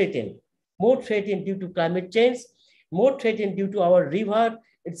threatened due to climate change, more threatened due to our river,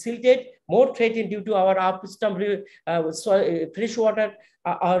 it's silted, more threatened due to our upstream fresh water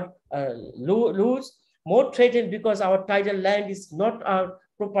are loose, more threatened because our tidal land is not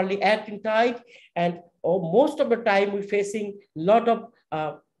properly acting tide, and most of the time we're facing a lot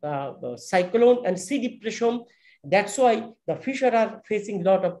of cyclone and sea depression. That's why the fish are facing a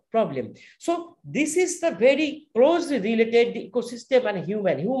lot of problem. So this is the very closely related ecosystem and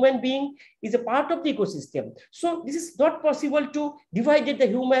human being is a part of the ecosystem. So this is not possible to divide the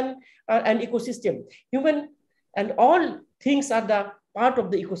human and ecosystem. Human and all things are the part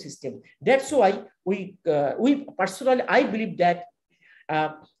of the ecosystem. That's why we personally, I believe that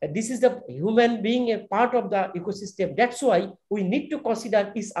this is the human being a part of the ecosystem. That's why we need to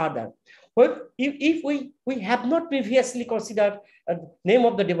consider each other. Well, if we have not previously considered name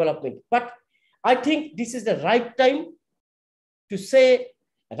of the development, but I think this is the right time to say,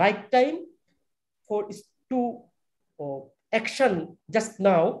 right time for to action just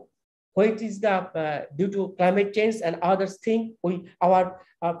now, when it is the due to climate change and others thing.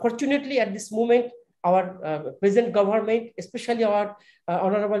 Fortunately at this moment, our present government, especially our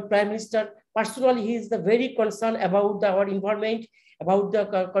Honorable Prime Minister, personally, he is the very concerned about our environment, about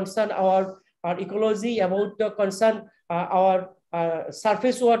the concern our ecology, about the concern our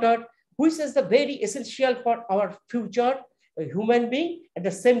surface water, which is the very essential for our future human being, at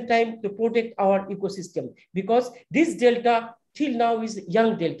the same time to protect our ecosystem, because this delta till now is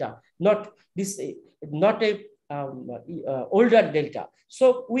young delta, not a older delta.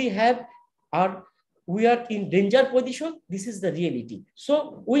 So we are in danger position. This is the reality.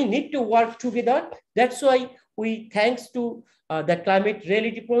 So we need to work together. That's why we thanks to the Climate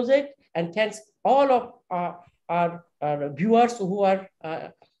Reality Project, and thanks all of our viewers who are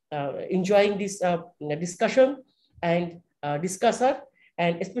enjoying this discussion and discussor,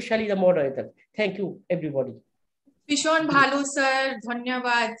 and especially the moderator. Thank you, everybody. Vishwan Bhalu sir,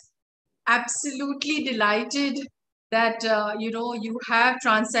 dhanyavad. Absolutely delighted that you have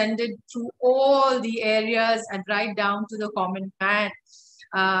transcended through all the areas and right down to the common man.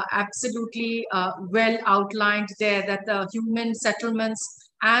 Absolutely well outlined there that the human settlements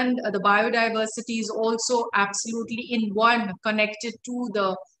and the biodiversity is also absolutely in one, connected to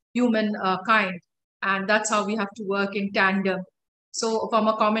the human kind. And that's how we have to work in tandem. So from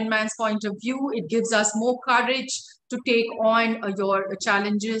a common man's point of view, it gives us more courage to take on your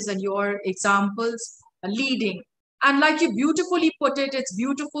challenges and your examples leading. And like you beautifully put it, it's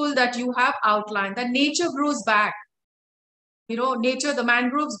beautiful that you have outlined that nature grows back. Nature, the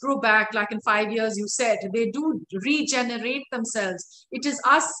mangroves grow back like in 5 years, you said. They do regenerate themselves. It is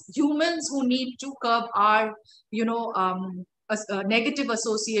us humans who need to curb our, negative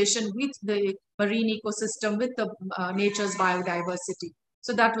association with the marine ecosystem, with the nature's biodiversity.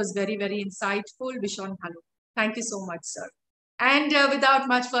 So that was very, very insightful, Vishwan Bhalu. Thank you so much, sir. And without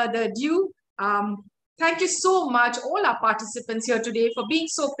much further ado, thank you so much, all our participants here today, for being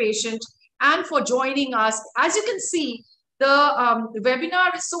so patient and for joining us. As you can see, the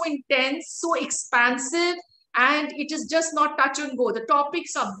webinar is so intense, so expansive, and it is just not touch and go. The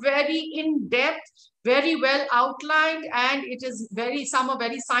topics are very in-depth, very well outlined, and some are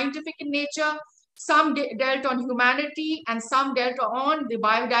very scientific in nature. Some dealt on humanity and some dealt on the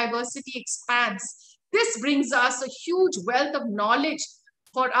biodiversity expanse. This brings us a huge wealth of knowledge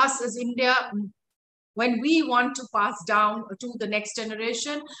for us as India when we want to pass down to the next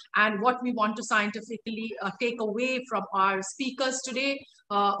generation, and what we want to scientifically take away from our speakers today,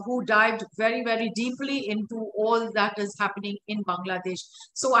 who dived very, very deeply into all that is happening in Bangladesh.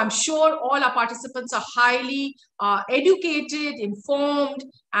 So I'm sure all our participants are highly educated, informed,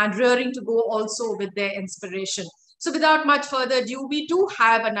 and rearing to go also with their inspiration. So without much further ado, we do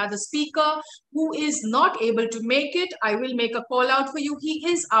have another speaker who is not able to make it. I will make a call out for you. He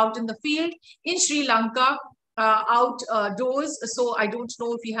is out in the field in Sri Lanka, outdoors. So I don't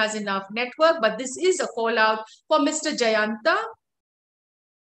know if he has enough network, but this is a call out for Mr. Jayanta.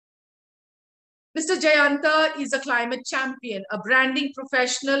 Mr. Jayanta is a climate champion, a branding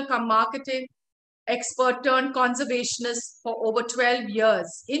professional come marketing expert turned conservationist for over 12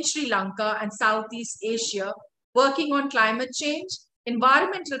 years in Sri Lanka and Southeast Asia, working on climate change,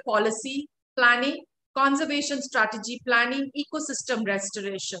 environmental policy, planning, conservation strategy planning, ecosystem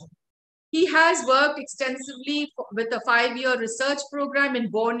restoration. He has worked extensively with a 5-year research program in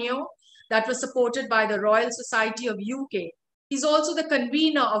Borneo that was supported by the Royal Society of UK. He's also the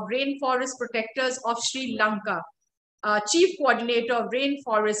convener of Rainforest Protectors of Sri Lanka, Chief Coordinator of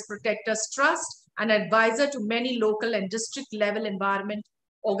Rainforest Protectors Trust, and advisor to many local and district level environment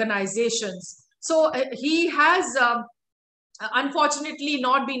organizations. So he has unfortunately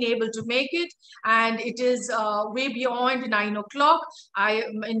not been able to make it, and it is way beyond 9 o'clock. I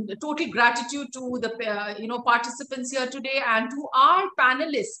am in total gratitude to the participants here today and to our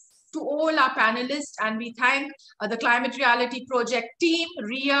panelists, to all our panelists, and we thank the Climate Reality Project team,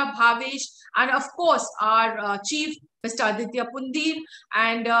 Ria, Bhavesh, and of course our chief, Mr. Aditya Pundir,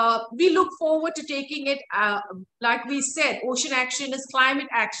 and we look forward to taking it, like we said, ocean action is climate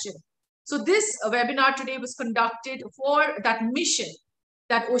action. So this webinar today was conducted for that mission,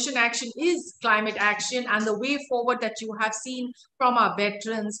 that ocean action is climate action, and the way forward that you have seen from our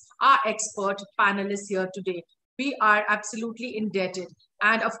veterans, our expert panelists here today. We are absolutely indebted.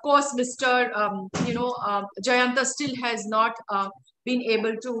 And of course, Mr. Jayanta still has not been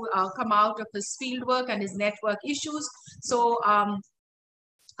able to come out of his fieldwork and his network issues. So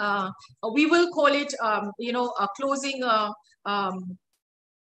we will call it, a closing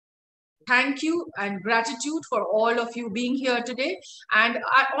thank you and gratitude for all of you being here today. And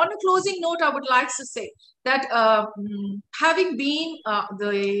on a closing note, I would like to say that having been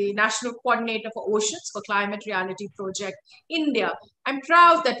the National Coordinator for Oceans for Climate Reality Project India, I'm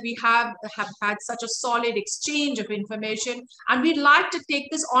proud that we have had such a solid exchange of information, and we'd like to take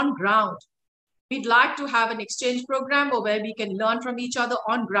this on ground. We'd like to have an exchange program where we can learn from each other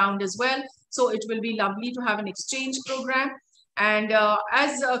on ground as well. So it will be lovely to have an exchange program. And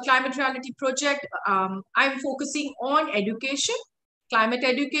as a Climate Reality Project, I'm focusing on education, climate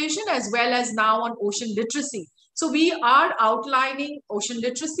education, as well as now on ocean literacy. So we are outlining ocean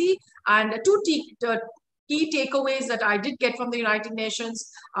literacy, and two key takeaways that I did get from the United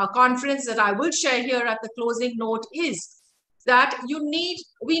Nations conference that I will share here at the closing note is that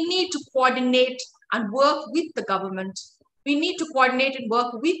we need to coordinate and work with the government. We need to coordinate and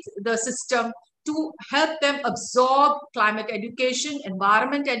work with the system to help them absorb climate education,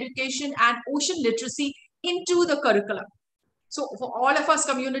 environment education, and ocean literacy into the curriculum. So for all of us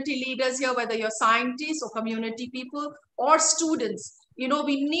community leaders here, whether you're scientists or community people or students, we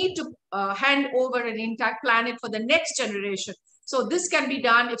need to hand over an intact planet for the next generation. So this can be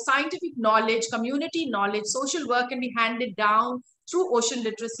done if scientific knowledge, community knowledge, social work can be handed down through ocean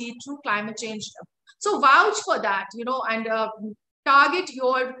literacy, through climate change. So vouch for that, and target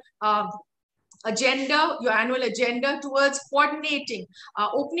your agenda, your annual agenda towards coordinating,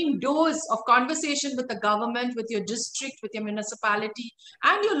 opening doors of conversation with the government, with your district, with your municipality,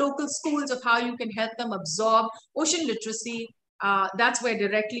 and your local schools of how you can help them absorb ocean literacy. That's where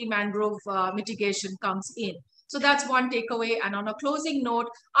directly mangrove mitigation comes in. So that's one takeaway. And on a closing note,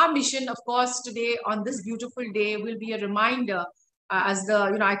 our mission, of course, today on this beautiful day will be a reminder, as the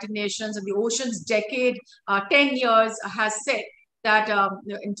United Nations and the Oceans Decade 10 years has said, that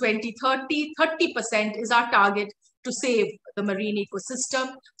in 2030, 30% is our target to save the marine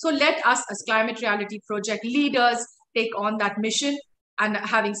ecosystem. So let us as Climate Reality Project leaders take on that mission. And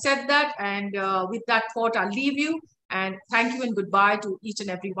having said that, and with that thought, I'll leave you. And thank you and goodbye to each and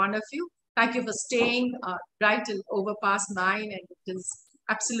every one of you. Thank you for staying right till over past 9. And it is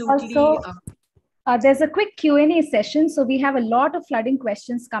absolutely... Also, there's a quick Q&A session. So we have a lot of flooding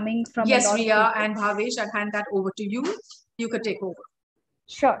questions coming from... Yes, Ria and Bhavesh, I'll hand that over to you. You could take over.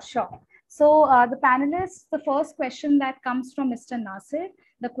 Sure. So the panelists, the first question that comes from Mr. Nasir,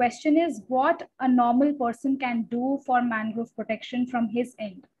 the question is what a normal person can do for mangrove protection from his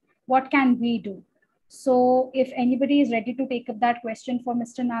end. What can we do? So if anybody is ready to take up that question for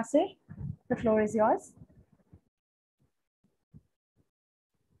Mr. Nasir, the floor is yours.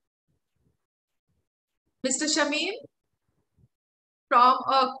 Mr. Shamim?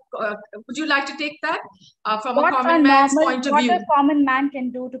 Would you like to take that from a common man's point of view? What a common man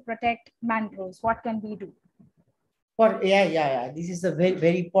can do to protect mangroves? What can we do? Yeah. This is a very,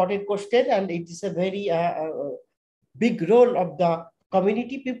 very important question, and it is a very big role of the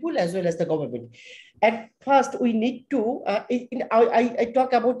community people as well as the government. At first, we need to, I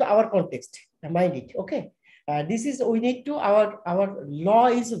talk about our context, mind it, okay? We need to, our law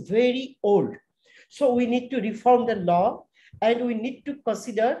is very old. So we need to reform the law, and we need to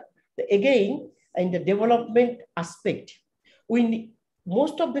consider, again, in the development aspect.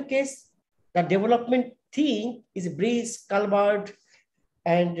 Most of the case, the development thing is bridge, culvert,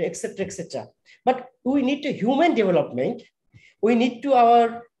 and etc., etc. But we need to human development. We need to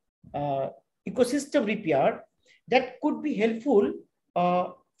our ecosystem repair that could be helpful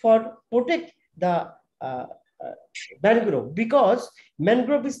for protect the mangrove, because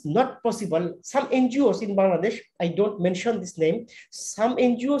mangrove is not possible. Some NGOs in Bangladesh, I don't mention this name, some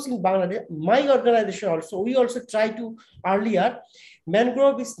NGOs in Bangladesh, my organization also, we also try to earlier,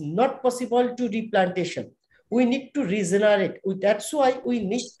 mangrove is not possible to replantation. We need to regenerate. That's why we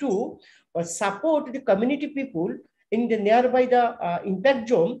need to support the community people in the nearby the impact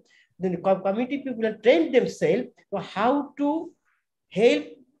zone. The community people have trained themselves how to help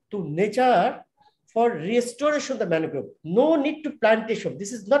to nature for restoration of the mangrove. No need to plantation.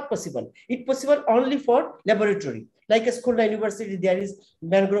 This is not possible. It's possible only for laboratory. Like a school university, there is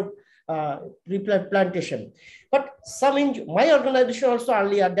mangrove plantation. But some in my organization also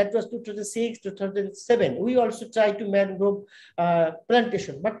earlier, that was 2006, 2007, we also tried to mangrove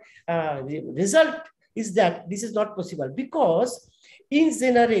plantation. But the result is that this is not possible, because in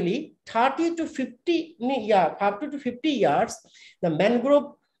generally 30 to 50 years, the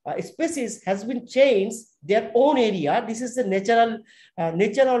mangrove species has been changed their own area. This is the natural,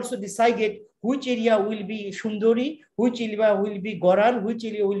 nature also decided which area will be Sundari, which area will be Goran, which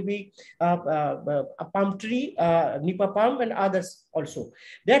area will be a palm tree, Nipa palm and others also.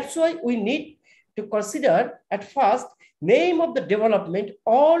 That's why we need to consider at first name of the development,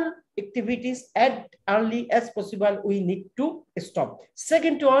 all activities as early as possible we need to stop.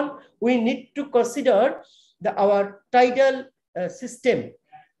 Second one, we need to consider our tidal system,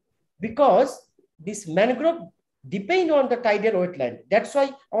 because this mangrove depend on the tidal wetland. That's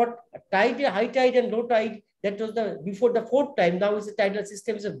why our tide, high tide and low tide, that was the before the fourth time. Now is the tidal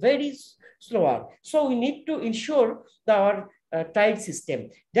system is a very slower. So we need to ensure that our tide system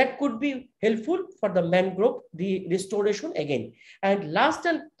that could be helpful for the mangrove the restoration again. And last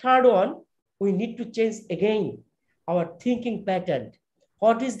and third one, we need to change again our thinking pattern.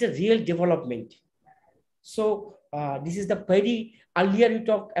 What is the real development? So this is the very earlier we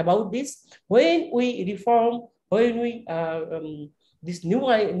talked about this. When we reform, when we this new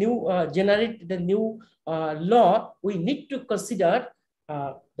generate the new law, we need to consider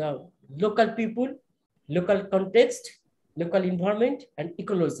the local people, local context, local environment, and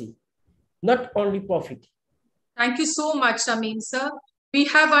ecology, not only profit. Thank you so much, Samin sir. We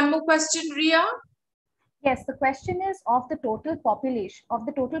have one more question, Ria. Yes, the question is of the total population, of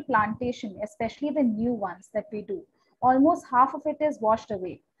the total plantation, especially the new ones that we do, almost half of it is washed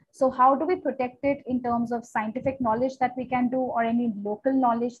away. So how do we protect it in terms of scientific knowledge that we can do, or any local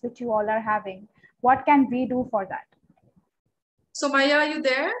knowledge that you all are having? What can we do for that? So Maya, are you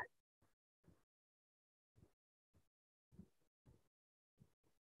there?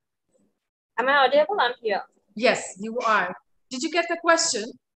 Am I audible? I'm here. Yes, you are. Did you get the question?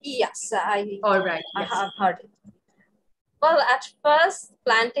 Yes, All right. I Yes. have heard it. Well, at first,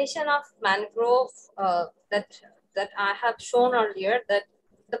 plantation of mangrove that I have shown earlier, that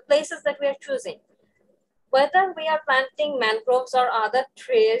the places that we are choosing, whether we are planting mangroves or other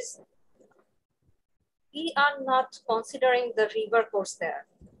trees, we are not considering the river course there.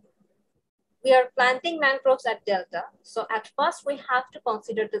 We are planting mangroves at Delta. So at first we have to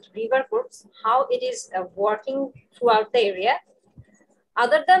consider the river course, how it is working throughout the area.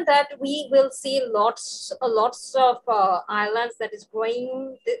 Other than that, we will see lots of islands that is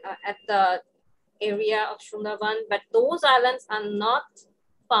growing at the area of Sunderban, but those islands are not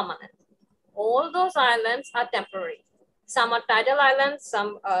permanent. All those islands are temporary. Some are tidal islands,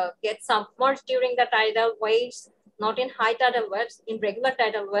 some get submerged during the tidal waves, not in high tidal waves, in regular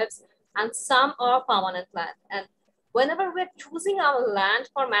tidal waves, and some are permanent land. And whenever we're choosing our land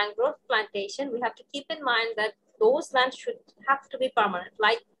for mangrove plantation, we have to keep in mind that those lands should have to be permanent.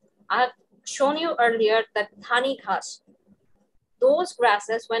 Like I have shown you earlier that thani ghass, those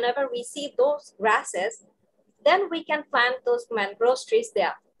grasses, whenever we see those grasses, then we can plant those mangrove trees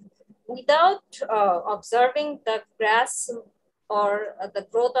there. Without observing the grass or the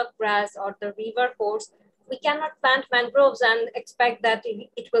growth of grass or the river course, we cannot plant mangroves and expect that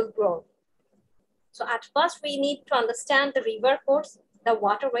it will grow. So at first we need to understand the river course, the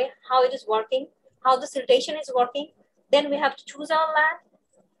waterway, how it is working, how the siltation is working. Then we have to choose our land.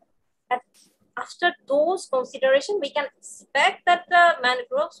 And after those considerations, we can expect that the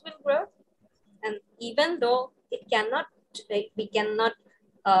mangroves will grow. And even though it cannot, we cannot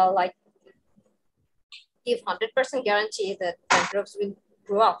like give 100% guarantee that mangroves will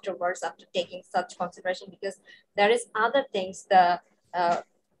grow afterwards after taking such consideration, because there is other things, the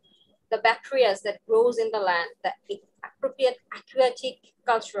bacteria that grows in the land, the appropriate aquatic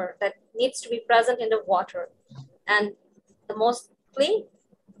culture that needs to be present in the water, and the mostly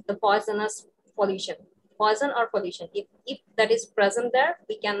the poisonous pollution, poison or pollution. If that is present there,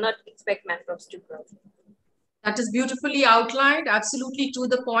 we cannot expect mangroves to grow. That is beautifully outlined, absolutely to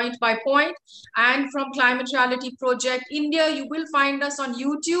the point by point. And from Climate Reality Project India, you will find us on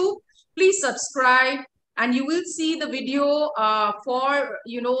YouTube. Please subscribe, and you will see the video for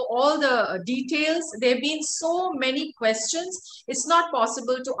all the details. There have been so many questions. It's not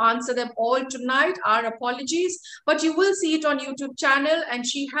possible to answer them all tonight. Our apologies, but you will see it on YouTube channel. And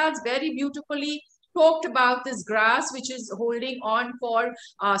she has very beautifully talked about this grass, which is holding on for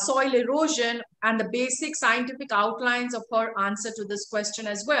soil erosion, and the basic scientific outlines of her answer to this question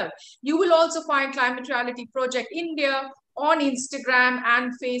as well. You will also find Climate Reality Project India on Instagram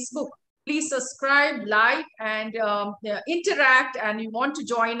and Facebook. Please subscribe, like, and interact, and you want to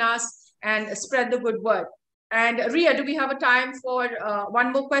join us and spread the good word. And Ria, do we have a time for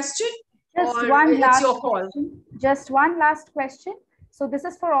one more question? Just or one it's last your call? question. Just one last question. So this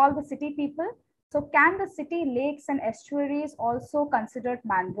is for all the city people. So can the city lakes and estuaries also considered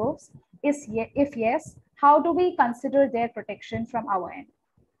mangroves? If yes, how do we consider their protection from our end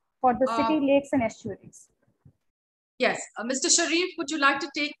for the city lakes and estuaries? Yes, Mr. Sharif, would you like to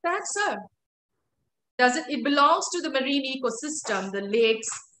take that, sir? It belongs to the marine ecosystem, the lakes,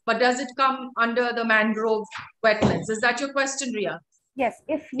 but does it come under the mangrove wetlands? Is that your question, Ria? Yes,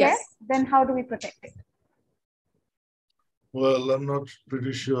 if yes, then how do we protect it? Well, I'm not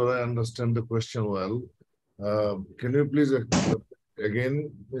pretty sure I understand the question well. Can you please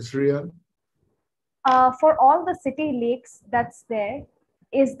again, Ms. Ria? For all the city lakes that's there,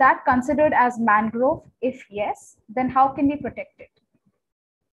 is that considered as mangrove? If yes, then how can we protect it?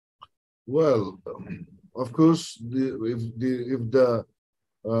 Well, of course, if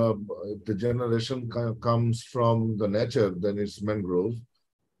the generation comes from the nature, then it's mangrove.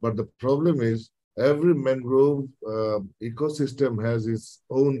 But the problem is, every mangrove ecosystem has its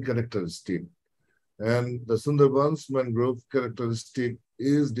own characteristic. And the Sunderbans mangrove characteristic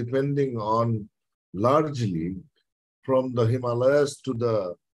is depending on largely from the Himalayas to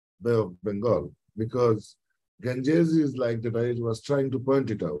the Bay of Bengal, because Ganges is like that. I was trying to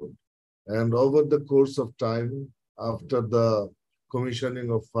point it out. And over the course of time, after the commissioning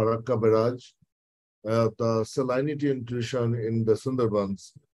of Farakka Barrage, the salinity intrusion in the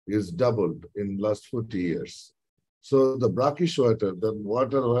Sunderbans is doubled in last 40 years. So the brackish water, the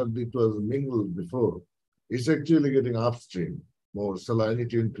water where it was mingled before, is actually getting upstream. More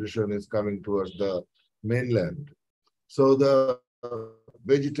salinity intrusion is coming towards the mainland. So the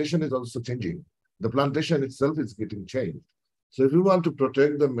vegetation is also changing. The plantation itself is getting changed. So if you want to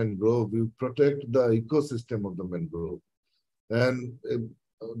protect the mangrove, you protect the ecosystem of the mangrove. And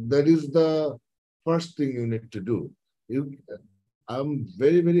that is the first thing you need to do. I'm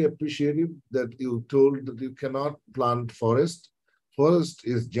very, very appreciative that you told that you cannot plant forest. Forest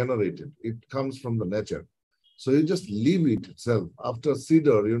is generated. It comes from the nature. So you just leave it itself. After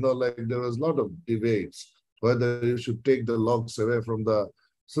cedar, like there was a lot of debates whether you should take the logs away from the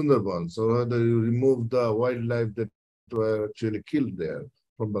Sunderbans or whether you remove the wildlife that were actually killed there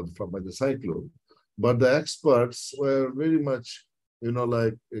from the cyclone. But the experts were very much,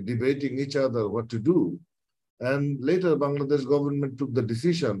 like debating each other what to do. And later, Bangladesh government took the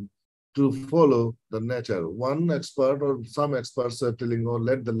decision to follow the nature. One expert or some experts are telling, oh,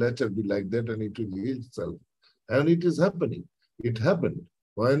 let the nature be like that and it will heal itself. And it is happening. It happened.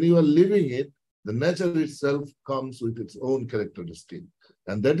 When you are living it, the nature itself comes with its own characteristic.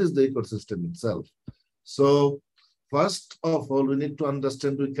 And that is the ecosystem itself. So first of all, we need to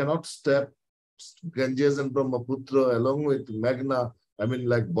understand we cannot step Ganges and Brahmaputra along with Meghna,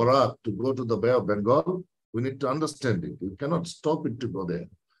 like Borak, to go to the Bay of Bengal. We need to understand it. You cannot stop it to go there.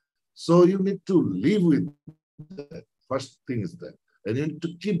 So you need to live with that. First thing is that. And you need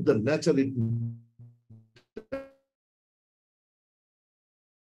to keep the nature if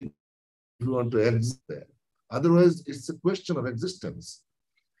you want to exist there. Otherwise, it's a question of existence.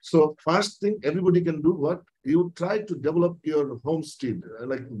 So first thing, everybody can do what? You try to develop your homestead,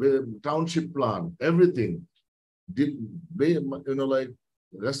 like township plan, everything. Like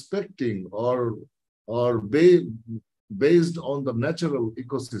respecting or based on the natural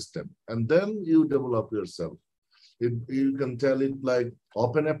ecosystem. And then you develop yourself. You can tell it like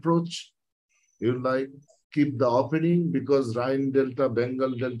open approach. You like keep the opening because Rhine Delta,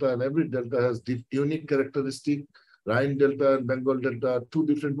 Bengal Delta, and every delta has unique characteristic. Rhine Delta and Bengal Delta are two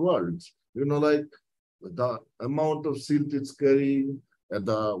different worlds. Like the amount of silt it's carrying, and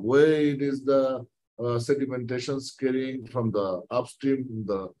the way it is the sedimentation is carrying from the upstream,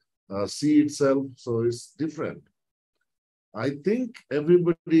 the sea itself. So it's different. I think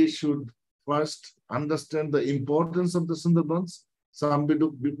everybody should first understand the importance of the Sunderbans. Some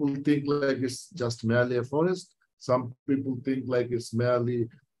people think like it's just merely a forest. Some people think like it's merely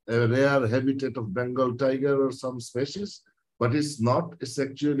a rare habitat of Bengal tiger or some species, but it's not. It's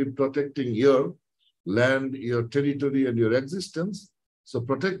actually protecting your land, your territory, and your existence. So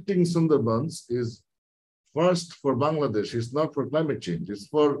protecting Sunderbans is first for Bangladesh. It's not for climate change. It's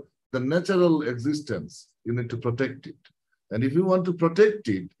for the natural existence. You need to protect it. And if you want to protect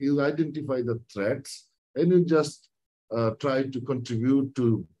it, you identify the threats and you just try to contribute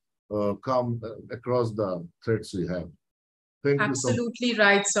to come across the threats we have. Thank you so much. Absolutely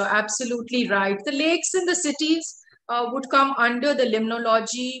right, sir. Absolutely right. The lakes in the cities would come under the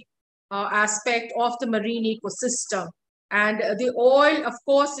limnology aspect of the marine ecosystem. And the oil, of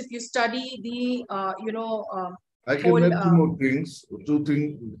course, if you study the, I can add two more things. Two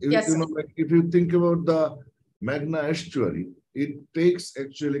things. Yes, you know, like if you think about the Magna estuary, it takes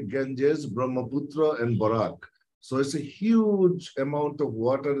actually Ganges, Brahmaputra, and Barak. So it's a huge amount of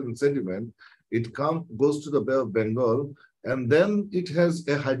water and sediment. It goes to the Bay of Bengal, and then it has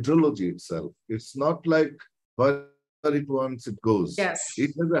a hydrology itself. It's not like where it wants, it goes. Yes.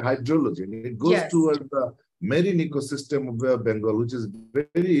 It has a hydrology, and it goes towards the marine ecosystem of Bay of Bengal, which is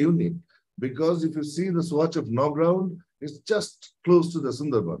very unique. Because if you see the swatch of no ground, it's just close to the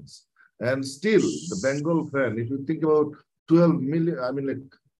Sunderbans. And still, the Bengal fan, if you think about 12 million,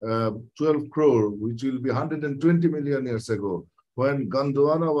 12 crore, which will be 120 million years ago, when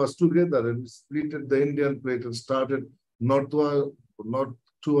Gondwana was together and split the Indian plate and started toward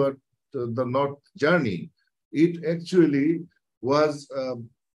the north journey, it actually was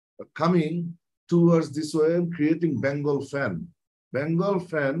coming towards this way and creating Bengal fan. Bengal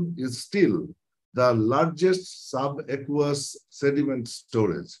fan is still the largest subaqueous sediment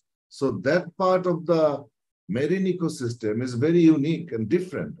storage. So that part of the marine ecosystem is very unique and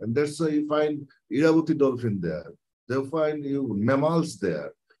different. And that's why you find Irrawaddy dolphin there. They'll find you mammals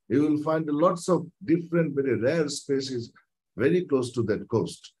there. You will find lots of different, very rare species very close to that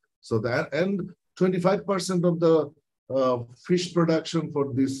coast. So that, and 25% of the fish production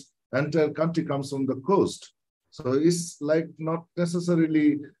for this entire country comes from the coast. So it's like not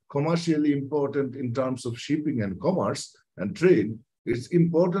necessarily commercially important in terms of shipping and commerce and trade. It's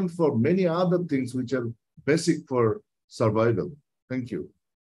important for many other things which are basic for survival. Thank you.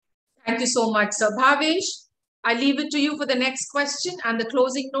 Thank you so much, sir. Bhavesh, I leave it to you for the next question and the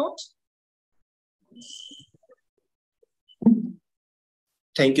closing note.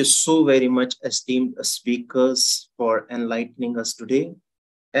 Thank you so very much, esteemed speakers, for enlightening us today.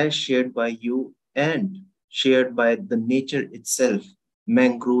 As shared by you and shared by the nature itself,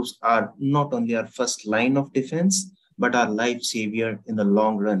 mangroves are not only our first line of defense, but our life savior in the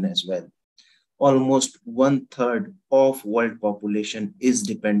long run as well. Almost 1/3 of world population is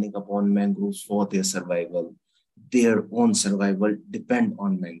depending upon mangroves for their survival. Their own survival depend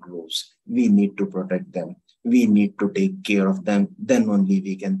on mangroves. We need to protect them. We need to take care of them. Then only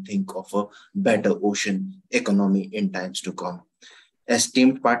we can think of a better ocean economy in times to come.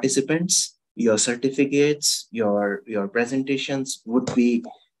 Esteemed participants, your certificates, your presentations would be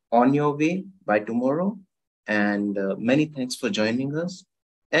on your way by tomorrow. And many thanks for joining us.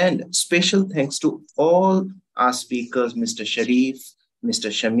 And special thanks to all our speakers, Mr. Sharif, Mr.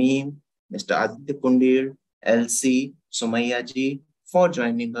 Shamim, Mr. Aditya Kundir, LC, Sumaya ji, for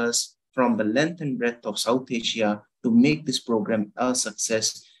joining us from the length and breadth of South Asia to make this program a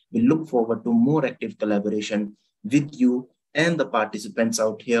success. We look forward to more active collaboration with you and the participants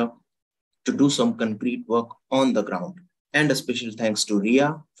out here to do some concrete work on the ground. And a special thanks to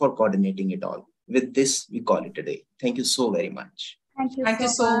Ria for coordinating it all. With this, we call it a day. Thank you so very much. Thank you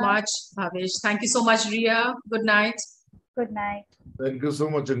so much, Bhavesh. Thank you so much, Ria. Good night. Good night. Thank you so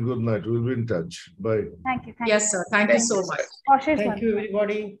much and good night. We'll be in touch. Bye. Thank you. Yes, sir. Thank you so much. Thank you,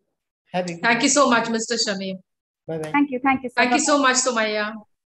 everybody. Thank you so much, Mr. Shamim. Bye-bye. Thank you. Thank you. Thank you so much, Sumaya.